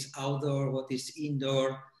what is outdoor, what is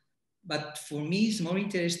indoor. But for me, it's more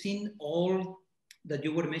interesting all that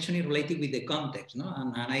you were mentioning related with the context, no?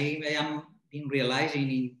 And I am been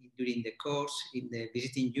realizing during the course in the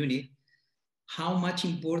visiting unit how much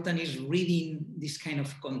important is reading this kind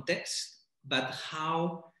of context, but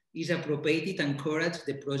how is appropriate and encourage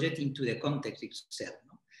the project into the context itself.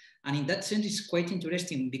 No? And in that sense, it's quite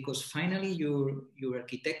interesting because finally your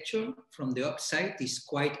architecture from the outside is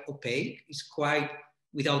quite opaque, it's quite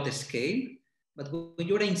without a scale. But when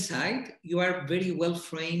you're inside, you are very well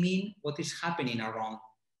framing what is happening around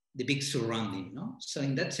the big surrounding. No? So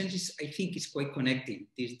in that sense, I think it's quite connected.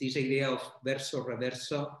 This idea of verso,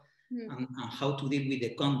 reverso, and how to deal with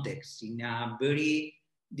the context in a very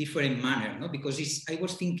different manner. No? Because I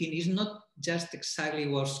was thinking it's not just exactly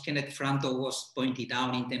what Kenneth Franto was pointed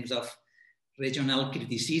out in terms of regional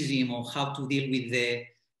criticism or how to deal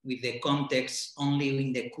with the context only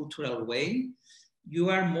in the cultural way.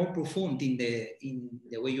 You are more profound in the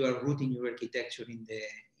way you are rooting your architecture in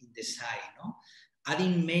the site, no?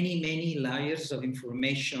 Adding many layers of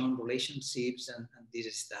information, relationships, and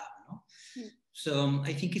this stuff, no? So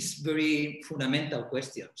I think it's very fundamental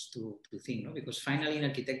questions to think, no? Because finally in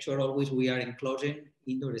architecture always we are enclosing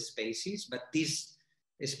indoor spaces, but these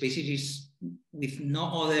spaces is with no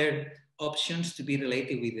other options to be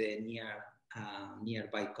related with the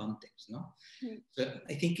nearby context, no? So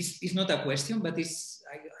I think it's not a question, but I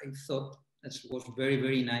thought that was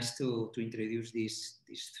very nice to introduce these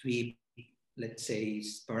three, let's say,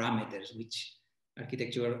 parameters which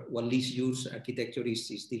architecture, or at least use architecture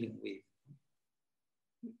is dealing with.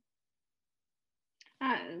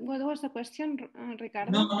 What was the question,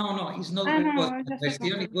 Ricardo? No, it's not a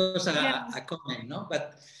question. It was a comment, no?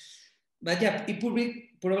 But yeah, it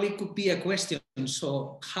probably could be a question.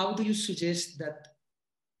 So how do you suggest that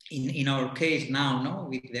in our case now, no,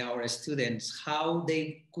 with our students, how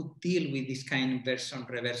they could deal with this kind of verso and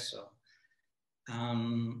reverso,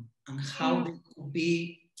 and how they could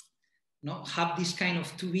be, have this kind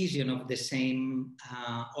of two vision of the same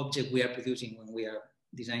object we are producing when we are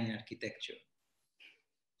designing architecture?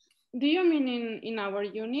 Do you mean in our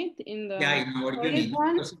unit? In the yeah, in our unit,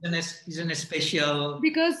 one? because it's a special.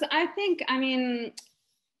 Because I think, I mean,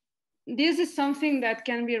 this is something that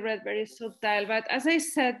can be read very subtle, but as I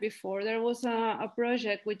said before, there was a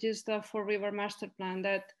project, which is the Four River Master Plan,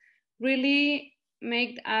 that really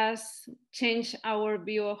made us change our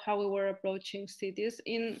view of how we were approaching cities.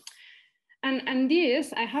 And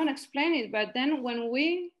this, I haven't explained it, but then when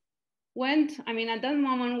we went, I mean, at that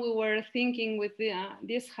moment we were thinking with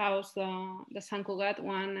this house, the Sant Cugat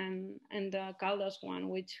one and the Caldas one,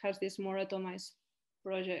 which has this more automized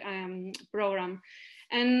project program.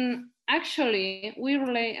 And actually, we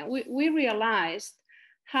realized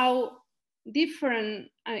how different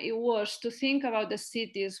it was to think about the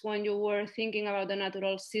cities when you were thinking about the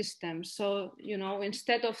natural system. So, you know,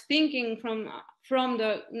 instead of thinking from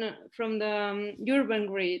the urban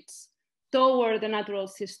grids toward the natural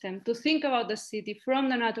system, to think about the city from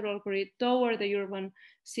the natural grid toward the urban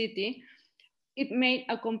city, it made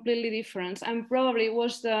a completely difference, and probably it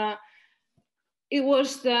was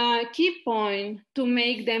the key point to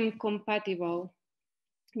make them compatible,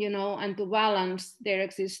 you know, and to balance their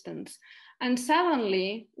existence. And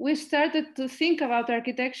suddenly we started to think about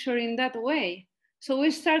architecture in that way. So we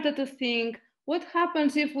started to think, what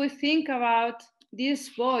happens if we think about these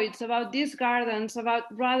voids, about these gardens, about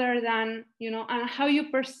rather than, you know, and how you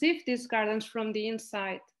perceive these gardens from the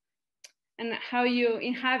inside and how you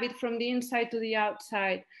inhabit from the inside to the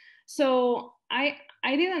outside. So I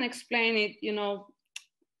didn't explain it, you know,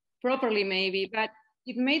 properly maybe, but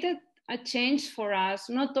it made a change for us,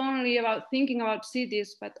 not only about thinking about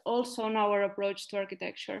cities, but also on our approach to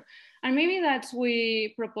architecture. And maybe that's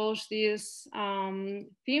we propose this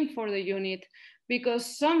theme for the unit,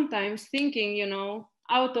 because sometimes thinking, you know,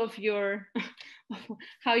 out of your,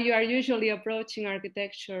 how you are usually approaching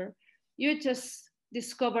architecture, you just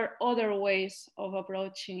discover other ways of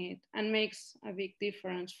approaching it, and makes a big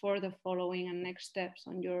difference for the following and next steps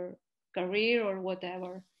on your career or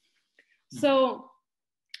whatever. So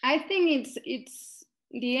I think it's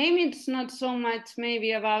the aim. It's not so much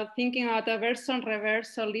maybe about thinking about a verso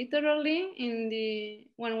reverso literally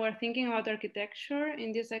when we're thinking about architecture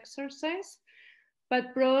in this exercise,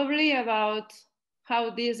 but probably about how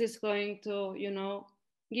this is going to, you know,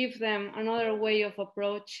 give them another way of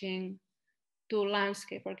approaching to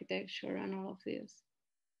landscape architecture and all of this.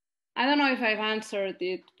 I don't know if I've answered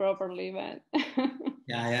it properly, but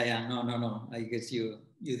Yeah. No. I guess you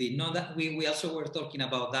did. No, that we also were talking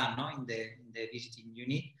about that, no, in the visiting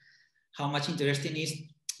unit. How much interesting is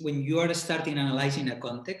when you are starting analyzing a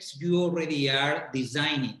context, you already are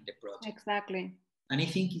designing the project. Exactly. And I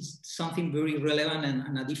think it's something very relevant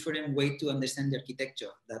and a different way to understand the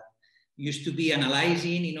architecture that used to be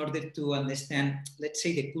analyzing in order to understand, let's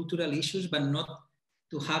say, the cultural issues, but not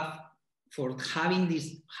to have for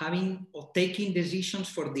having or taking decisions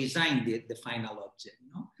for design the final object.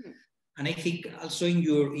 No? And I think also in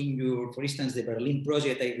your, for instance, the Berlin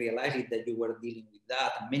project, I realized that you were dealing with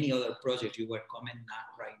that, and many other projects you were commenting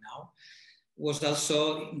right now, was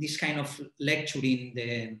also this kind of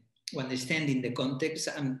lecturing understanding the context,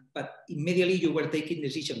 but immediately you were taking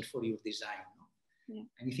decisions for your design. No? Yeah.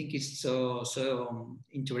 And I think it's so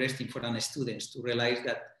interesting for our students to realize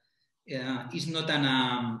that it's not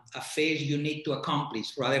a phase you need to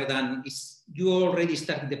accomplish, rather than you already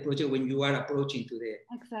started the project when you are approaching to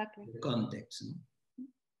the context.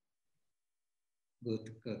 No?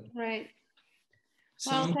 Good. Right.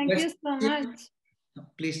 Well, thank you so much.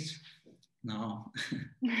 Please. No.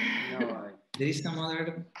 There is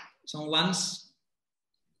some ones,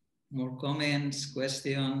 more comments,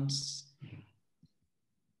 questions.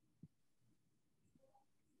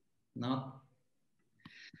 No.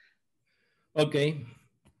 Okay.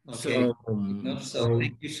 So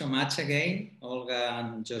thank you so much again, Olga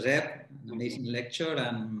and Josep. An amazing lecture,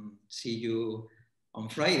 and see you on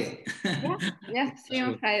Friday. Yeah, see you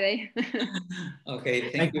on Friday.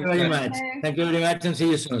 Okay, thank you very much. Thank you very much, and see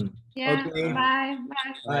you soon. Yeah, okay.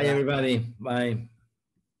 Bye, everybody. Bye.